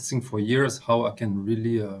processing for years how I can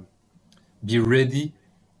really be ready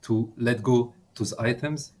to let go those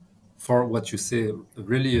items for what you say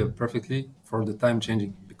really perfectly, for the time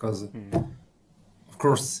changing. Because of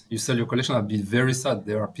course you sell your collection, I'll be very sad.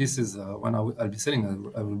 There are pieces when I'll be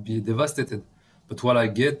selling, I will be devastated. But what I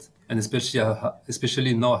get, and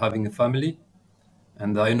especially now having a family,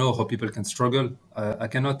 and I know how people can struggle. I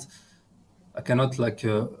cannot like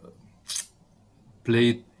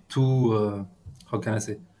play too. How can I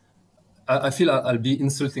say? I feel I'll be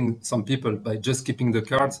insulting some people by just keeping the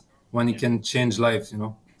cards when it can change lives, you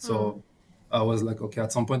know. So I was like, okay,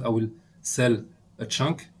 at some point I will sell a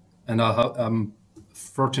chunk, and I'm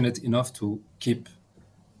fortunate enough to keep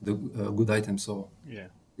the good items. So Yeah.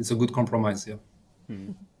 it's a good compromise, yeah.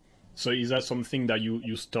 So is that something that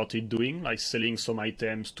you started doing, like selling some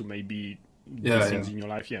items to maybe do Yeah, things yeah. in your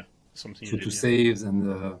life? Yeah, something you To did. Yeah. saves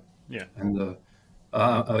Yeah. and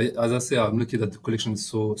as I say, I'm lucky that the collection is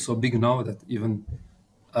so big now that even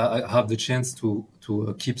I have the chance to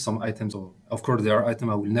keep some items. Or of course, there are items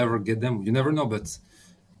I will never get them. You never know, but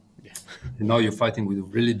Yeah. now you're fighting with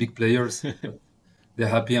really big players. But they're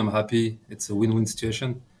happy, I'm happy. It's a win-win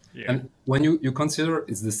situation. Yeah. And when you consider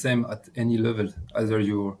it's the same at any level, either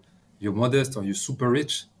you're modest or you're super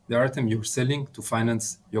rich, the item you're selling to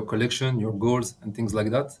finance your collection, your goals, and things like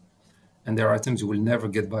that. And there are items you will never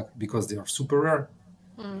get back because they are super rare,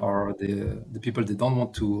 or the people they don't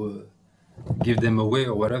want to give them away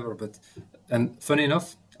or whatever. But and funny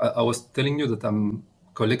enough, I was telling you that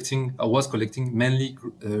I was collecting mainly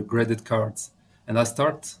graded cards, and I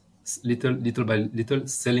start little by little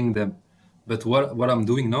selling them. But what I'm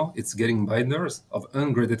doing now, it's getting binders of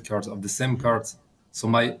ungraded cards of the same cards. So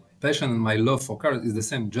my passion and my love for cards is the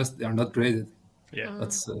same, just they are not graded. Yeah.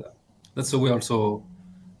 That's uh, that's a way also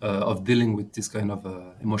of dealing with this kind of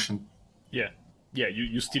emotion. Yeah. Yeah.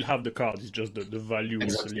 You still have the card. It's just the value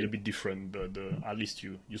is a little Exactly. bit different. The at least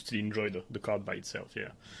you still enjoy the card by itself.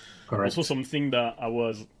 Yeah. Also, Correct. something that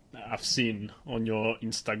I've seen on your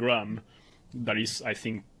Instagram that is, I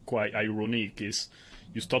think, quite ironic is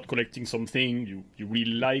you start collecting something, you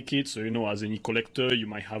really like it, so as any collector, you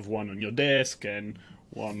might have one on your desk and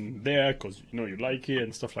one there because you like it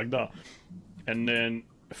and stuff like that. And then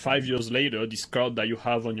 5 years later, this card that you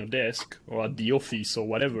have on your desk or at the office or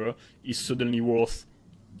whatever is suddenly worth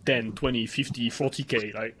 10, 20, 50,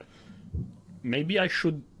 40K. Like, maybe I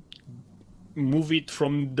should move it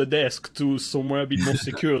from the desk to somewhere a bit more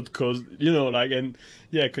secured because and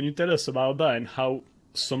yeah, can you tell us about that and how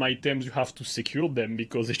some items you have to secure them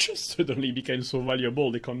because they just suddenly became so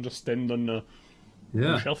valuable they can't just stand on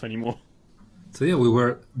the shelf anymore. So yeah, we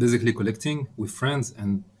were basically collecting with friends,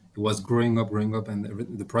 and it was growing up, and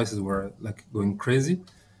the prices were like going crazy.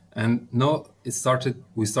 And now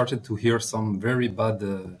we started to hear some very bad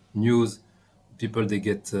news. People, they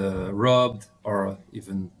get robbed, or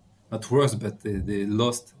even not worse, but they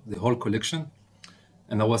lost the whole collection.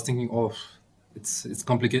 And I was thinking, oh, it's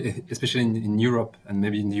complicated, especially in Europe and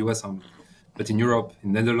maybe in the US. But in Europe,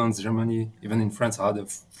 in Netherlands, Germany, even in France, I had a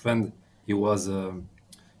friend. He was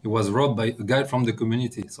robbed by a guy from the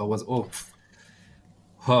community. So I was,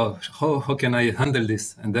 how can I handle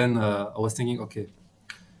this? And then I was thinking, okay,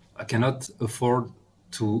 I cannot afford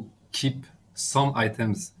to keep some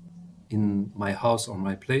items in my house or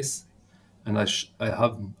my place, and I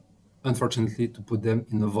have, unfortunately, to put them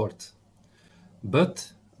in a vault.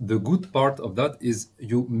 But the good part of that is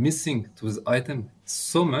you missing those items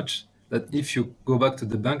so much that if you go back to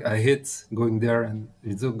the bank, I hate going there and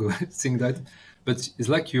seeing that, but it's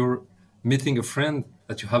like you're meeting a friend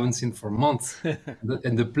that you haven't seen for months,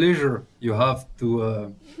 and the pleasure you have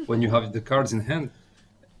to when you have the cards in hand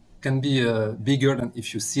can be bigger than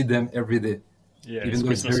if you see them every day. Yeah, even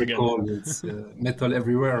though it's very cold, it's metal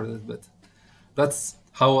everywhere. But that's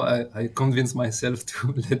how I convinced myself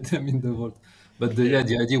to let them in the vault. But the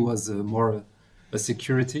idea was more a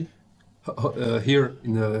security. Here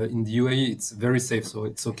in the UAE, it's very safe, so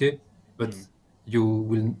it's okay. But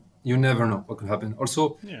you never know what could happen.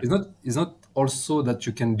 Also, it's not also that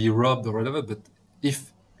you can be robbed or whatever. But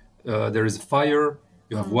if there is a fire,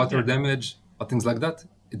 you have water damage or things like that,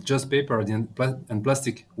 it's just paper at the end, and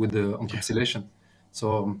plastic with the encapsulation.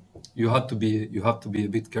 So you have to be a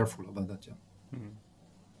bit careful about that. Yeah.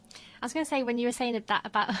 I was going to say, when you were saying that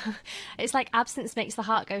about, it's like absence makes the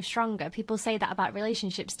heart go stronger. People say that about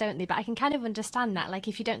relationships, don't they? But I can kind of understand that. Like,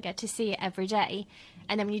 if you don't get to see it every day,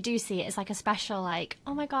 and then when you do see it, it's like a special, like,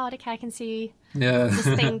 oh my God, okay, I can see this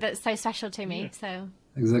thing that's so special to me. So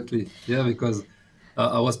exactly. Yeah, because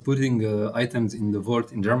I was putting items in the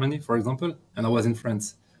vault in Germany, for example, and I was in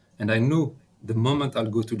France. And I knew the moment I'll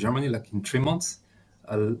go to Germany, like in 3 months,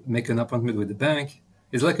 I'll make an appointment with the bank.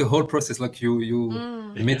 It's like a whole process, like you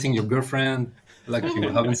meeting your girlfriend, like you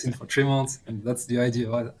haven't seen for 3 months, and that's the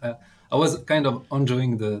idea. I was kind of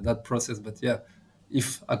enjoying that process, but yeah,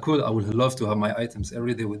 if I could, I would love to have my items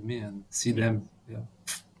every day with me and see them. Yeah.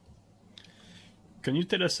 Can you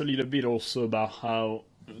tell us a little bit also about how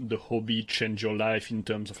the hobby changed your life in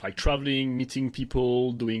terms of like traveling, meeting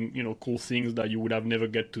people, doing cool things that you would have never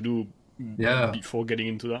get to do before getting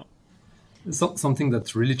into that? Something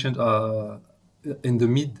that really changed. In the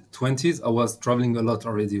mid-20s, I was traveling a lot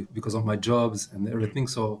already because of my jobs and everything.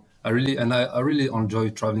 So I really enjoy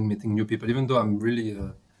traveling, meeting new people, even though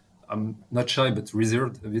I'm not shy, but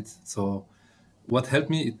reserved a bit. So what helped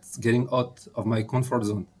me is getting out of my comfort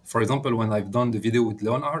zone. For example, when I've done the video with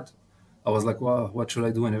Leonard, I was like, wow, what should I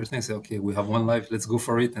do? And everything. I said, okay, we have one life, let's go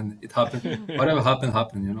for it. And it happened. Whatever happened,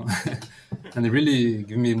 And it really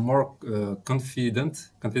gave me more confidence.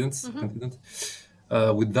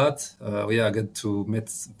 With that, I get to meet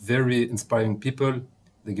very inspiring people.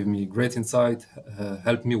 They give me great insight,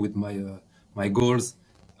 help me with my goals.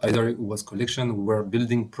 Either it was collection, we were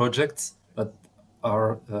building projects that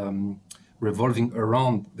are revolving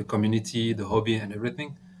around the community, the hobby, and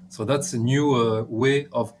everything. So that's a new way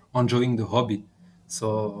of enjoying the hobby.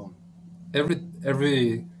 So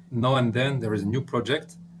every now and then there is a new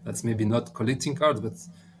project that's maybe not collecting cards, but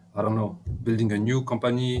I don't know, building a new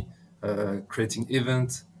company, creating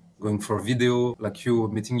events, going for video, like you,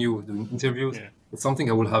 meeting you, doing interviews. Yeah. It's something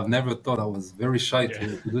I would have never thought. I was very shy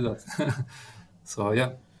to do that. So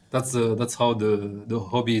yeah, that's how the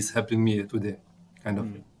hobby is helping me today, kind of.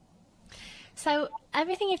 So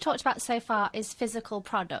everything you've talked about so far is physical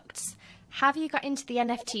products. Have you got into the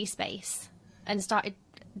NFT space and started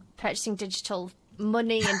purchasing digital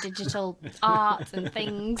money and digital art and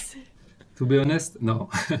things? To be honest, no,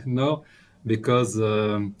 no, because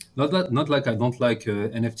not like I don't like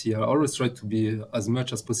NFT. I always try to be as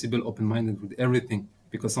much as possible open-minded with everything,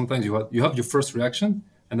 because sometimes you have your first reaction,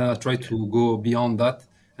 and then I try to go beyond that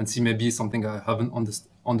and see maybe something I haven't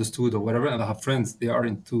understood or whatever. And I have friends, they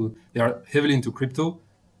are heavily into crypto,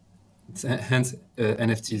 hence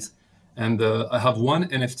NFTs. And I have one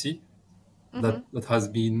NFT that has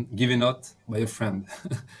been given out by a friend.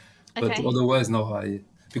 But otherwise, no,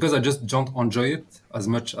 because I just don't enjoy it as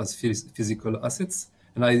much as physical assets,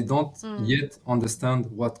 and I don't yet understand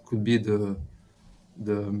what could be the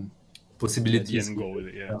possibilities. The end goal with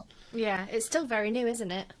it, yeah, it's still very new,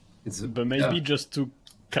 isn't it? But maybe just to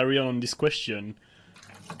carry on this question,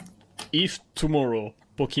 if tomorrow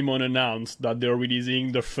Pokemon announced that they're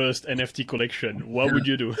releasing the first NFT collection, what would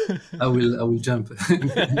you do? I will jump. Okay.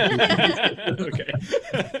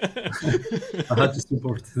 I had to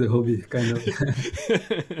support the hobby, kind of.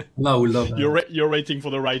 No, I would love. You're waiting for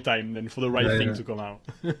the right time, then, for the right thing to come out.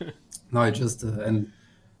 No, I just and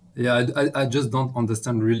yeah, I just don't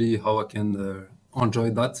understand really how I can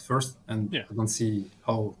enjoy that first, and I don't see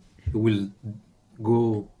how it will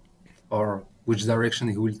go or which direction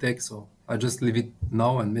it will take. So I just leave it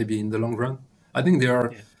now, and maybe in the long run, I think there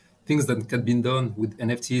are things that can be done with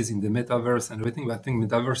NFTs in the metaverse and everything. But I think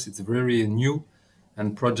metaverse it's very new,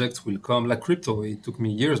 and projects will come like crypto. It took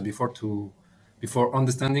me years before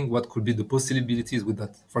understanding what could be the possibilities with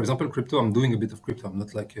that. For example, crypto, I'm doing a bit of crypto. I'm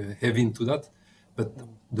not like heavy into that. But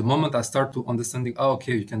the moment I start to understanding,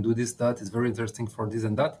 okay, you can do this, that, it's very interesting for this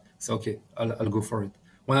and that. So, okay, I'll go for it.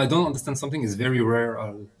 When I don't understand something, it's very rare.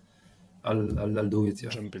 I'll do it. Yeah.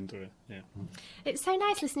 Jump into it. Yeah. It's so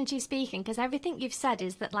nice listening to you speaking, because everything you've said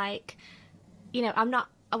is that, like, you know,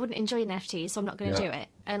 I wouldn't enjoy NFTs, so I'm not going to do it.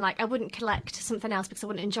 And like, I wouldn't collect something else because I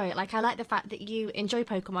wouldn't enjoy it. Like, I like the fact that you enjoy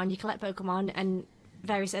Pokemon, you collect Pokemon and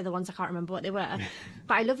various other ones, I can't remember what they were.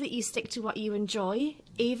 But I love that you stick to what you enjoy,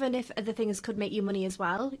 even if other things could make you money as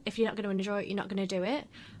well. If you're not going to enjoy it, you're not going to do it.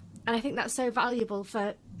 And I think that's so valuable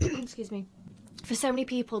for, excuse me, for so many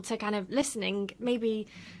people to kind of listening. Maybe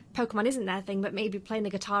Pokemon isn't their thing, but maybe playing the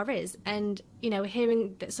guitar is. And, you know,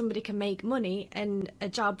 hearing that somebody can make money and a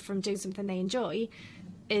job from doing something they enjoy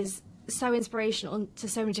is so inspirational to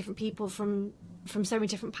so many different people from so many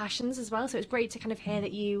different passions as well. So it's great to kind of hear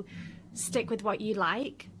that you stick with what you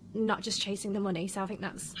like, not just chasing the money. So I think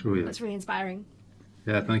that's that's really inspiring.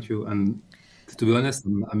 Yeah, thank you. And to be honest,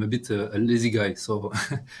 I'm a bit a lazy guy. So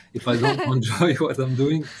if I don't enjoy what I'm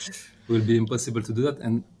doing, it will be impossible to do that.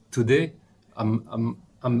 And today, I'm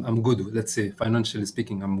good. Let's say financially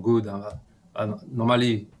speaking, I'm good.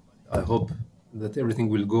 Normally, I hope that everything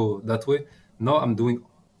will go that way. Now I'm doing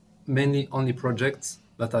mainly only projects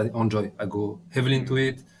that I enjoy. I go heavily into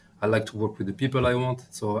it. I like to work with the people I want.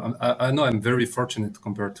 So I know I'm very fortunate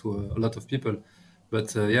compared to a lot of people.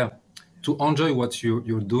 But yeah, to enjoy what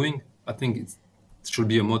you're doing, I think it should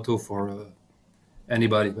be a motto for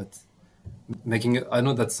anybody. But I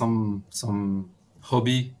know that some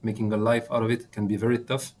hobby, making a life out of it can be very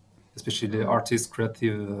tough, especially artists,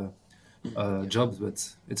 creative jobs. But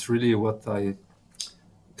it's really what I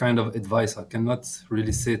kind of advice. I cannot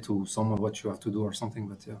really say to someone what you have to do or something,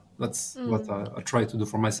 but yeah, that's what I try to do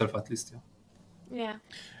for myself at least. Yeah.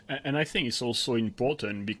 And I think it's also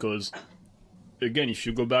important because, again, if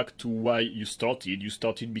you go back to why you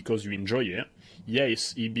started because you enjoy it.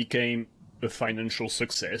 Yes, it became a financial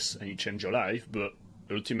success and it changed your life, but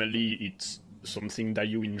ultimately it's something that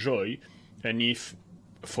you enjoy. And if,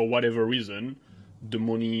 for whatever reason, the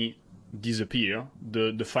money disappear,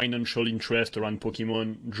 the financial interest around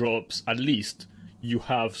Pokemon drops, at least you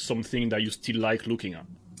have something that you still like looking at.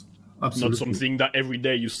 Absolutely. Not something that every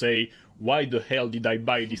day you say, why the hell did I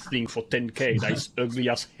buy this thing for 10k that is ugly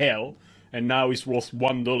as hell and now it's worth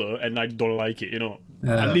 $1 and I don't like it, you know.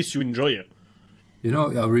 At least you enjoy it. You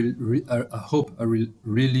know, I hope I will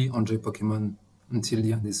really enjoy Pokemon until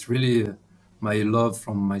the end. It's really my love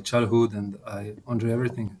from my childhood and I enjoy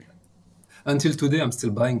everything. Until today, I'm still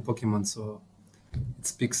buying Pokemon, so it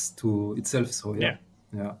speaks to itself. So yeah.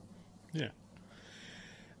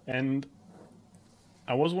 And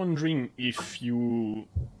I was wondering if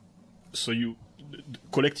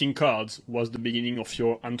collecting cards was the beginning of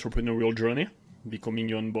your entrepreneurial journey, becoming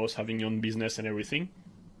your own boss, having your own business and everything.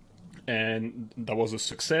 And that was a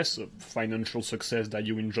success, a financial success that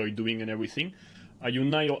you enjoy doing and everything. Are you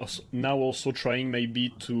now also trying maybe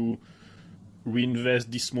to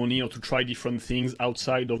reinvest this money or to try different things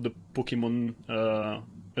outside of the Pokemon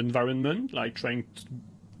environment, like trying to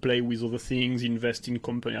play with other things, invest in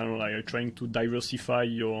company, I don't know, like trying to diversify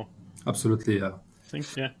your Absolutely, yeah.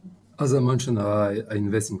 things? Yeah. As I mentioned, I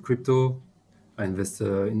invest in crypto. I invest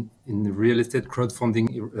in real estate,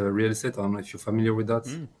 crowdfunding real estate. I don't know if you're familiar with that.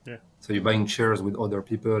 Yeah. So you're buying shares with other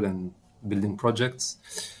people and building projects.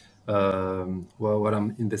 What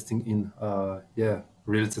I'm investing in,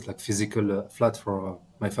 real estate, like physical flat for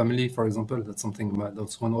my family, for example. That's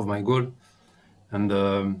that's one of my goals. And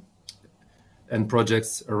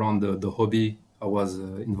projects around the hobby. I was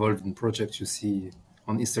involved in projects you see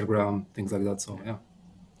on Instagram, things like that. So yeah,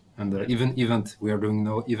 and even event we are doing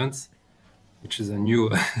now events, which is a new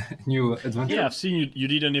adventure. Yeah, I've seen you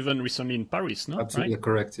did an event recently in Paris, no? Absolutely right?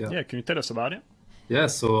 Correct. Yeah. Yeah, can you tell us about it? Yeah.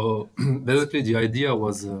 So basically, the idea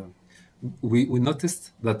was we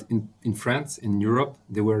noticed that in France, in Europe,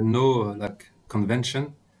 there were no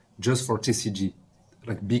convention just for TCG.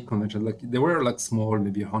 like big convention. Like they were like small,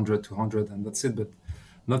 maybe 100, 200, and that's it. But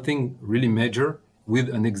nothing really major with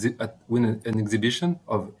an exhibition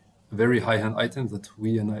of very high-end items that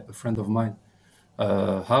we and a friend of mine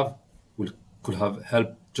have could have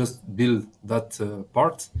helped just build that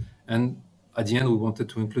part. And at the end, we wanted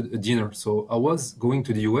to include a dinner. So I was going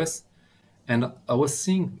to the US, and I was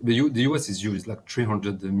seeing the US is huge, like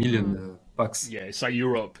 300 million packs. Yeah, it's like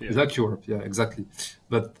Europe. Yeah. It's like Europe, yeah, exactly.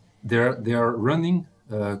 But they are running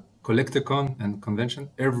Collecticon and convention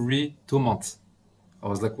every 2 months. I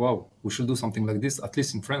was like, wow, we should do something like this, at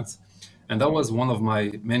least in France. And that was one of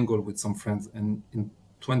my main goals with some friends. And in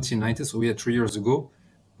 2019, so we had 3 years ago,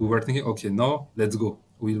 we were thinking, okay, now let's go.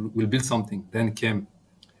 We'll build something. Then came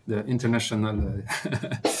the international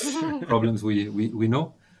problems we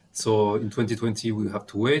know. So in 2020, we have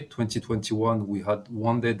to wait. 2021, we had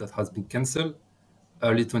one day that has been canceled.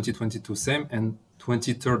 Early 2022, same. And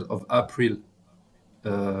 23rd of April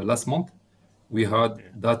last month, we had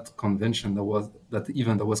that convention that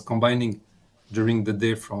event that was combining during the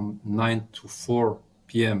day from 9 to 4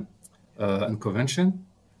 p.m. And convention,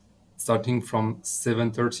 starting from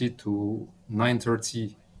 7:30 to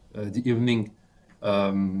 9:30 the evening,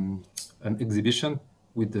 an exhibition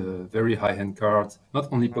with the very high-end cards,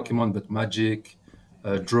 not only Pokemon but Magic,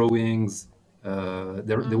 drawings.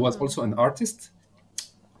 There was also an artist.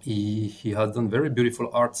 He has done very beautiful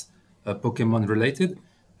art, Pokemon related,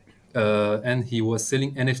 and he was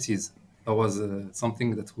selling NFTs. That was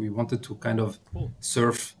something that we wanted to kind of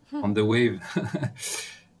surf on the wave.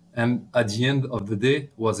 And at the end of the day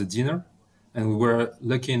was a dinner, and we were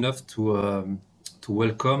lucky enough to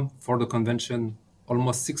welcome for the convention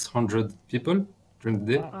almost 600 people during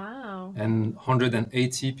the day, Wow. and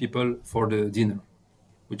 180 people for the dinner,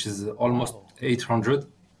 which is almost 800.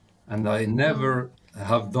 And I never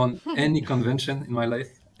have done any convention in my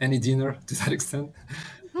life, any dinner to that extent.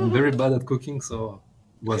 I'm very bad at cooking, so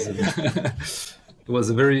it was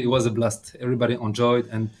it was a blast. Everybody enjoyed,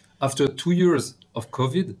 and after 2 years of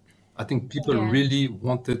COVID, I think people Yeah. really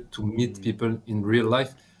wanted to meet people in real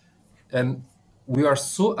life, and we are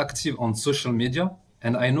so active on social media.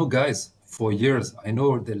 And I know guys for years. I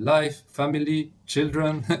know their life, family,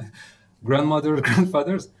 children, grandmother,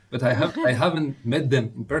 grandfathers, but I haven't met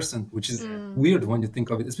them in person, which is weird when you think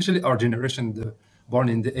of it. Especially our generation, born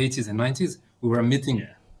in the 80s and 90s, we were meeting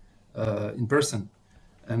Yeah. in person,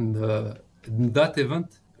 and in that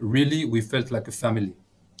event, really, we felt like a family,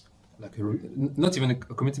 like not even a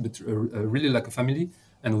community, but really like a family.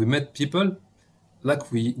 And we met people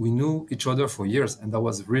like we knew each other for years, and that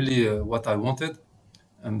was really what I wanted.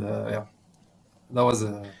 And yeah, that was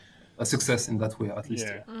a success in that way, at least.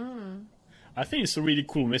 Yeah. I think it's a really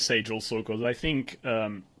cool message also, because I think,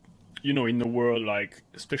 you know, in the world, like,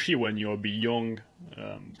 especially when you're a bit young,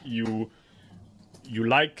 you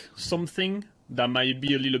like something that might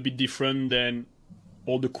be a little bit different than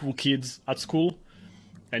all the cool kids at school,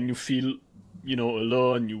 and you feel, you know,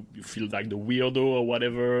 alone, you feel like the weirdo or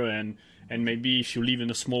whatever, and maybe if you live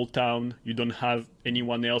in a small town, you don't have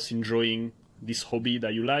anyone else enjoying this hobby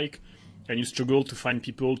that you like, and you struggle to find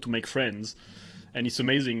people to make friends. And it's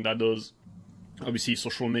amazing that those, obviously,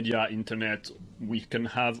 social media, internet, we can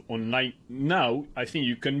have online. Now, I think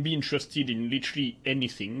you can be interested in literally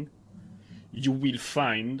anything. You will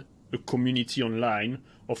find a community online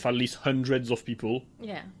of at least hundreds of people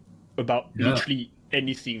Yeah. about Yeah. literally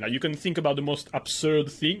anything. Like, you can think about the most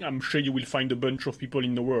absurd thing. I'm sure you will find a bunch of people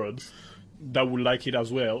in the world that will like it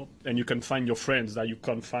as well, and you can find your friends that you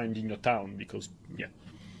can't find in your town because, yeah.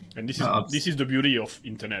 And this is the beauty of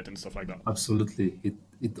internet and stuff like that. Absolutely,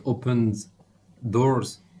 it opens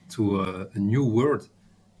doors to a new world,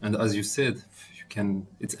 and as you said, you can.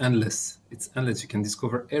 It's endless. It's endless. You can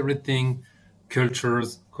discover everything,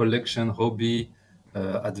 cultures, collection, hobby,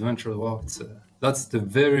 adventure. Wow, that's the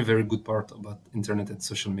very very good part about internet and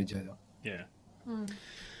social media. Yeah. Yeah.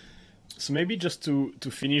 So maybe just to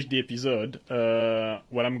finish the episode,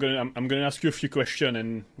 what I'm gonna ask you a few questions,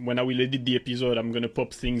 and when I will edit the episode, I'm gonna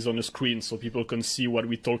pop things on the screen so people can see what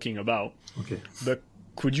we're talking about. Okay. But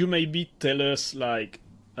could you maybe tell us, like,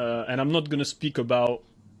 and I'm not gonna speak about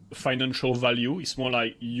financial value. It's more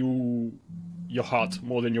like your heart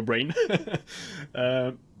more than your brain.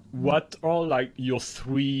 What are like your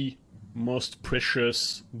three most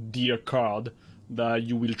precious dear card that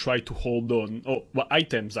you will try to hold on, or well,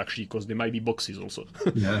 items actually, because there might be boxes also.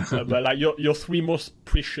 Yeah. But like your three most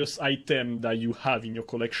precious items that you have in your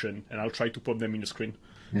collection, and I'll try to pop them in the screen.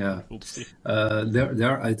 Yeah. Cool to see.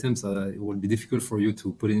 There are items it will be difficult for you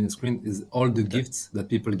to put in the screen. Is all the gifts that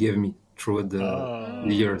people gave me throughout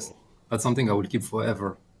the years. That's something I will keep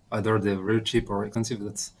forever. Either they're very cheap or expensive.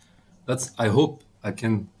 That's I hope I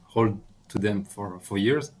can hold to them for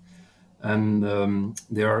years. And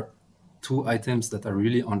there are two items that I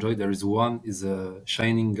really enjoy. There is one is a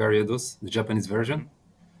Shining Gyarados, the Japanese version.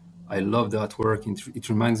 I love the artwork. It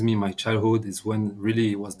reminds me my childhood is when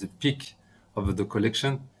really was the peak of the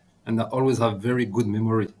collection, and I always have very good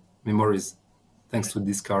memories thanks to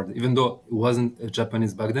this card. Even though it wasn't a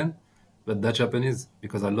Japanese back then, but that Japanese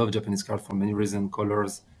because I love Japanese card for many reasons,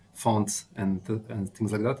 colors, fonts, and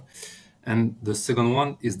things like that. And the second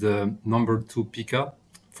one is the number 2 Pika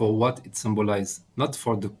for what it symbolizes, not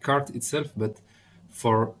for the card itself, but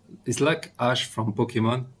for it's like Ash from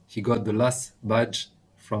Pokemon. He got the last badge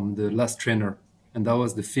from the last trainer, and that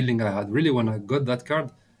was the feeling I had. Really, when I got that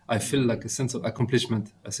card, I feel like a sense of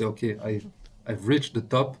accomplishment. I say, okay, I've reached the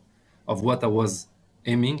top of what I was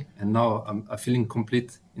aiming, and now I'm feeling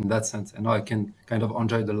complete in that sense, and now I can kind of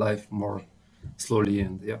enjoy the life more slowly,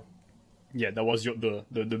 and yeah. Yeah, that was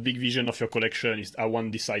the big vision of your collection is I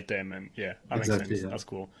want this item, and yeah, that Exactly, makes sense. yeah. That's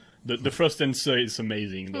cool. The first answer is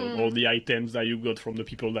amazing though. All the items that you got from the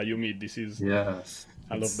people that you meet. This is Yes,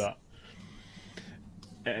 I love it's- that.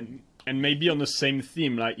 And maybe on the same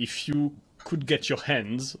theme, like if you could get your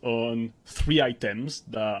hands on 3 items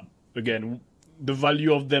that again the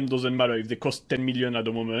value of them doesn't matter if they cost 10 million at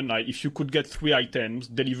the moment. Like if you could get 3 items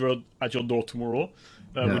delivered at your door tomorrow,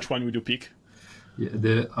 Yeah. which one would you pick?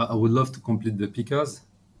 Yeah, I would love to complete the Pikas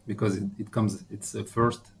because it's a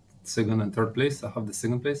first, second, and third place. I have the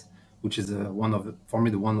second place, which is for me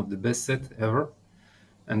the one of the best set ever.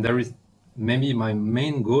 And there is maybe my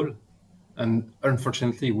main goal, and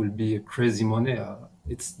unfortunately will be crazy money.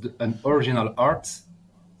 It's an original art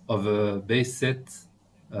of a base set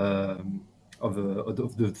of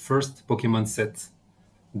the first Pokemon set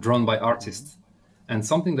drawn by artists, and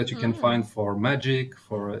something that you can find for Magic,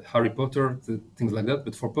 for Harry Potter, things like that.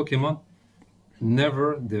 But for Pokemon,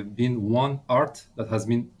 never there been one art that has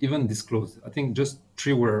been even disclosed. I think just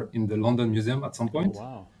 3 were in the London Museum at some point,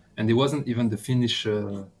 Wow. and it wasn't even the finished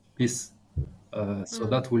piece. So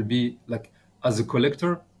that will be like, as a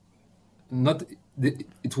collector, not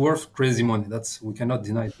it's worth crazy money. We cannot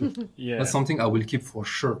deny it. Yeah. That's something I will keep for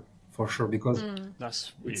sure, because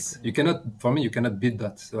That's really cool. you cannot, for me, you cannot beat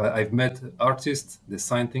that. So I've met artists, they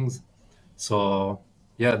sign things. So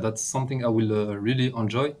yeah, that's something I will really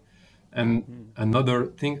enjoy. And another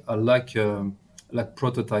thing I like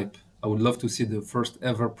prototype. I would love to see the first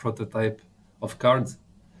ever prototype of cards,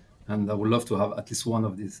 and I would love to have at least one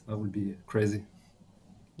of these. That would be crazy.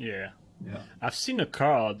 Yeah. Yeah. I've seen a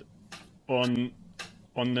card on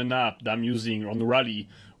an app that I'm using on Rally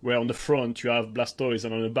where on the front you have Blastoise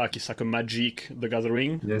and on the back it's like a Magic the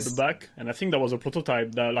Gathering Yes. at the back, and I think that was a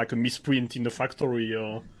prototype that like a misprint in the factory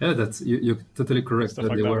or Yeah, you're totally correct. Stuff That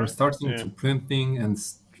like they that, were right? starting Yeah. to printing and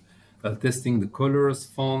testing the colors,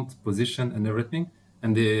 font, position, and everything.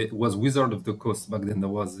 And there was Wizard of the Coast back then that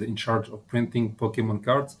was in charge of printing Pokemon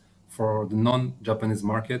cards for the non-Japanese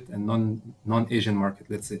market and non-Asian market,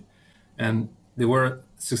 let's say. And they were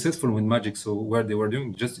successful with Magic. So where they were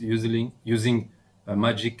doing just using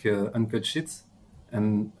Magic uncut sheets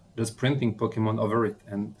and just printing Pokemon over it.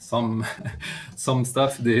 And some some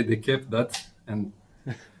stuff they kept that, and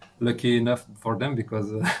lucky enough for them because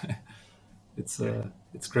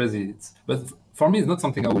it's crazy. But for me, it's not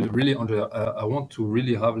something I will really enjoy. I want to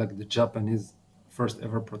really have like the Japanese first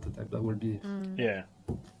ever prototype. That will be yeah.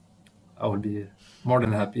 I will be more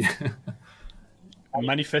than happy.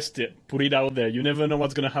 Manifest it, put it out there. You never know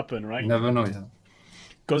what's gonna happen, right? Never know, yeah.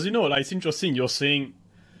 Because like it's interesting. You're saying,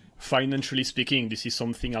 financially speaking, this is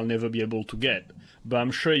something I'll never be able to get. But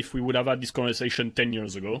I'm sure if we would have had this conversation 10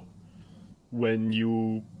 years ago,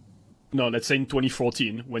 let's say in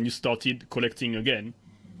 2014, when you started collecting again,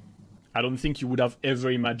 I don't think you would have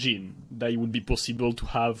ever imagined that it would be possible to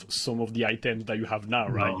have some of the items that you have now,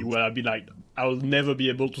 right? No. You would have been like, I'll never be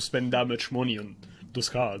able to spend that much money on those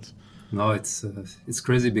cards. No, it's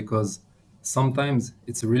crazy because sometimes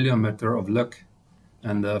it's really a matter of luck.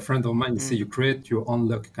 And a friend of mine, you create your own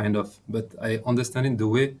luck, kind of. But I understand it the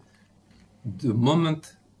way, the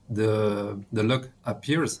moment the luck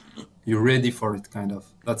appears, you're ready for it, kind of.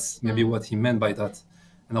 That's maybe what he meant by that.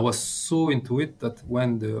 And I was so into it that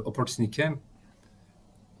when the opportunity came,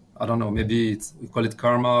 I don't know, maybe we call it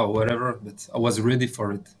karma or whatever, but I was ready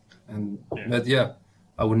for it. And Yeah. but yeah,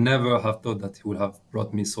 I would never have thought that he would have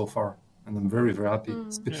brought me so far. And I'm very, very happy.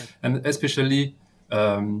 And especially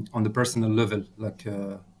on the personal level, like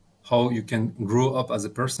how you can grow up as a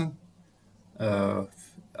person.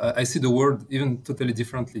 I see the world even totally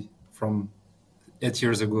differently from 8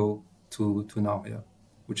 years ago to now, yeah.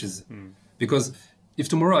 Which is because if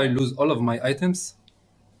tomorrow I lose all of my items,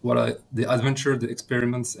 the adventure, the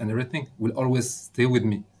experiments, and everything will always stay with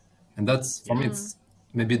me, and that's for me. It's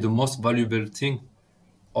maybe the most valuable thing,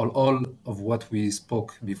 all of what we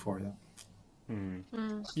spoke before. Yeah.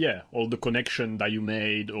 Yeah, all the connection that you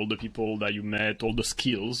made, all the people that you met, all the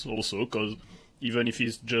skills also, because even if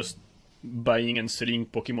it's just buying and selling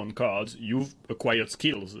Pokemon cards, you've acquired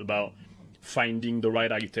skills about finding the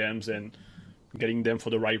right items and getting them for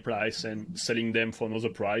the right price and selling them for another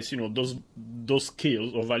price. Those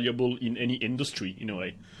skills are valuable in any industry in a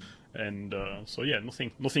way. And so yeah,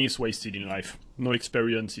 nothing is wasted in life. No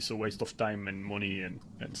experience is a waste of time and money and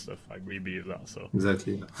stuff. I agree with that. So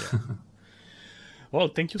Exactly. yeah. Well,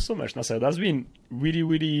 thank you so much, Nasser. That's been really,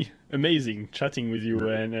 really amazing chatting with you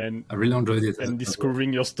and I really enjoyed it. and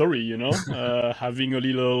discovering your story, having a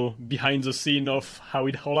little behind the scene of how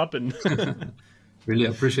it all happened. Really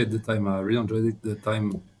appreciate the time. I really enjoyed it. The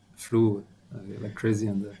time flew like crazy,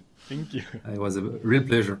 and Thank you. it was a real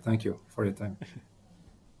pleasure. Thank you for your time.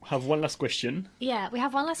 Have one last question. Yeah, we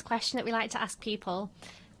have one last question that we like to ask people.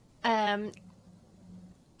 I'm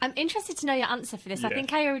interested to know your answer for this. I Yeah.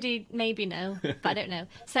 think I already maybe know, but I don't know.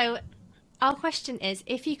 So our question is,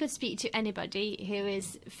 if you could speak to anybody who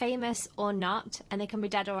is famous or not, and they can be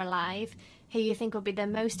dead or alive, who you think would be the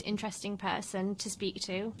most interesting person to speak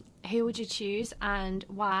to, who would you choose and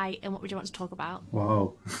why, and what would you want to talk about?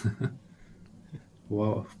 Wow.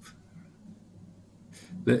 Wow.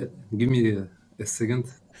 Give me a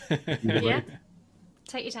second. Yeah.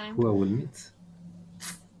 Take your time. Who I will meet?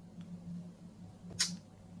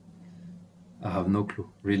 I have no clue,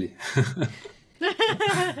 really.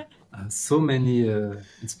 So many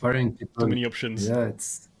inspiring people. Too many options. Yeah,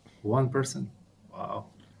 it's one person. Wow.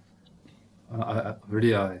 I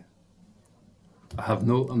have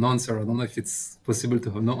no answer. I don't know if it's possible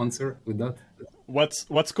to have no answer with that.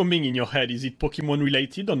 What's coming in your head? Is it Pokemon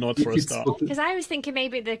related or not, If for a it's start? Because I was thinking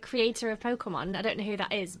maybe the creator of Pokemon. I don't know who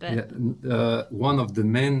that is, but Yeah, one of the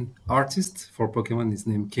main artists for Pokemon is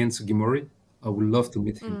named Ken Sugimori. I would love to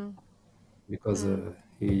meet him because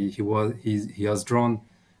he has drawn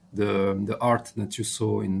the art that you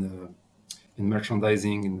saw in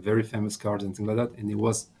merchandising, in very famous cards and things like that. And it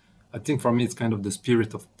was, I think for me, it's kind of the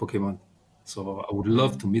spirit of Pokemon. So I would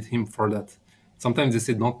love to meet him for that. Sometimes they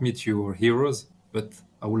say don't meet your heroes, but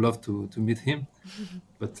I would love to meet him.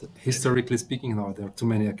 But historically speaking, no, there are too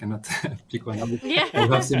many. I cannot pick one. I would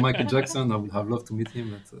have seen Michael Jackson. I would have loved to meet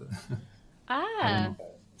him, but I don't know.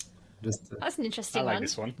 Just that's an I interesting like one.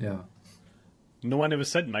 this one. yeah, No one ever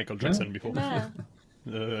said Michael Jackson before. No.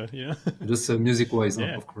 Yeah. just music-wise,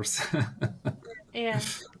 Yeah. of course. Yeah.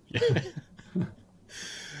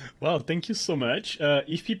 Well, thank you so much.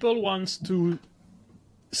 If people want to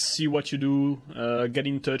see what you do, get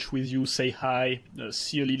in touch with you, say hi,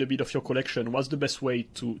 see a little bit of your collection, what's the best way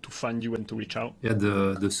to find you and to reach out? Yeah,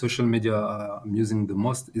 the social media I'm using the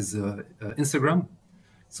most is Instagram.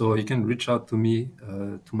 So you can reach out to me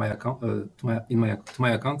to my account to my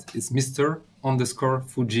account. It's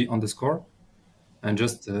Mr_Fuji_, and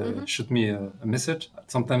just shoot me a message.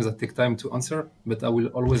 Sometimes I take time to answer, but I will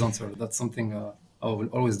always answer. That's something I will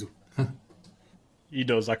always do. He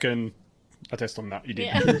does. I can attest on that. He did.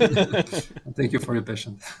 Yeah. Thank you for your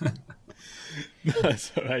patience.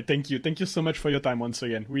 That's all right. Thank you. Thank you so much for your time once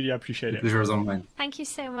again. Really appreciate The it. pleasure is all mine. Thank you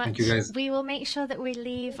so much. Thank you, guys. We will make sure that we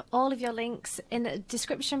leave all of your links in the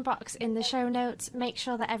description box in the show notes. Make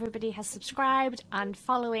sure that everybody has subscribed and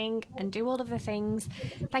following and do all of the things.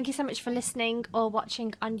 Thank you so much for listening or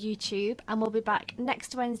watching on YouTube, and we'll be back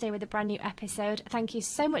next Wednesday with a brand new episode. Thank you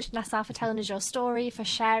so much, Nasser, for telling us your story, for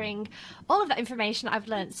sharing all of that information. I've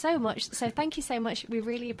learned so much. So thank you so much. We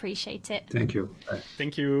really appreciate it. Thank you. Bye.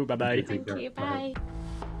 Thank you. Bye bye. Take Thank care. you. Bye. Bye.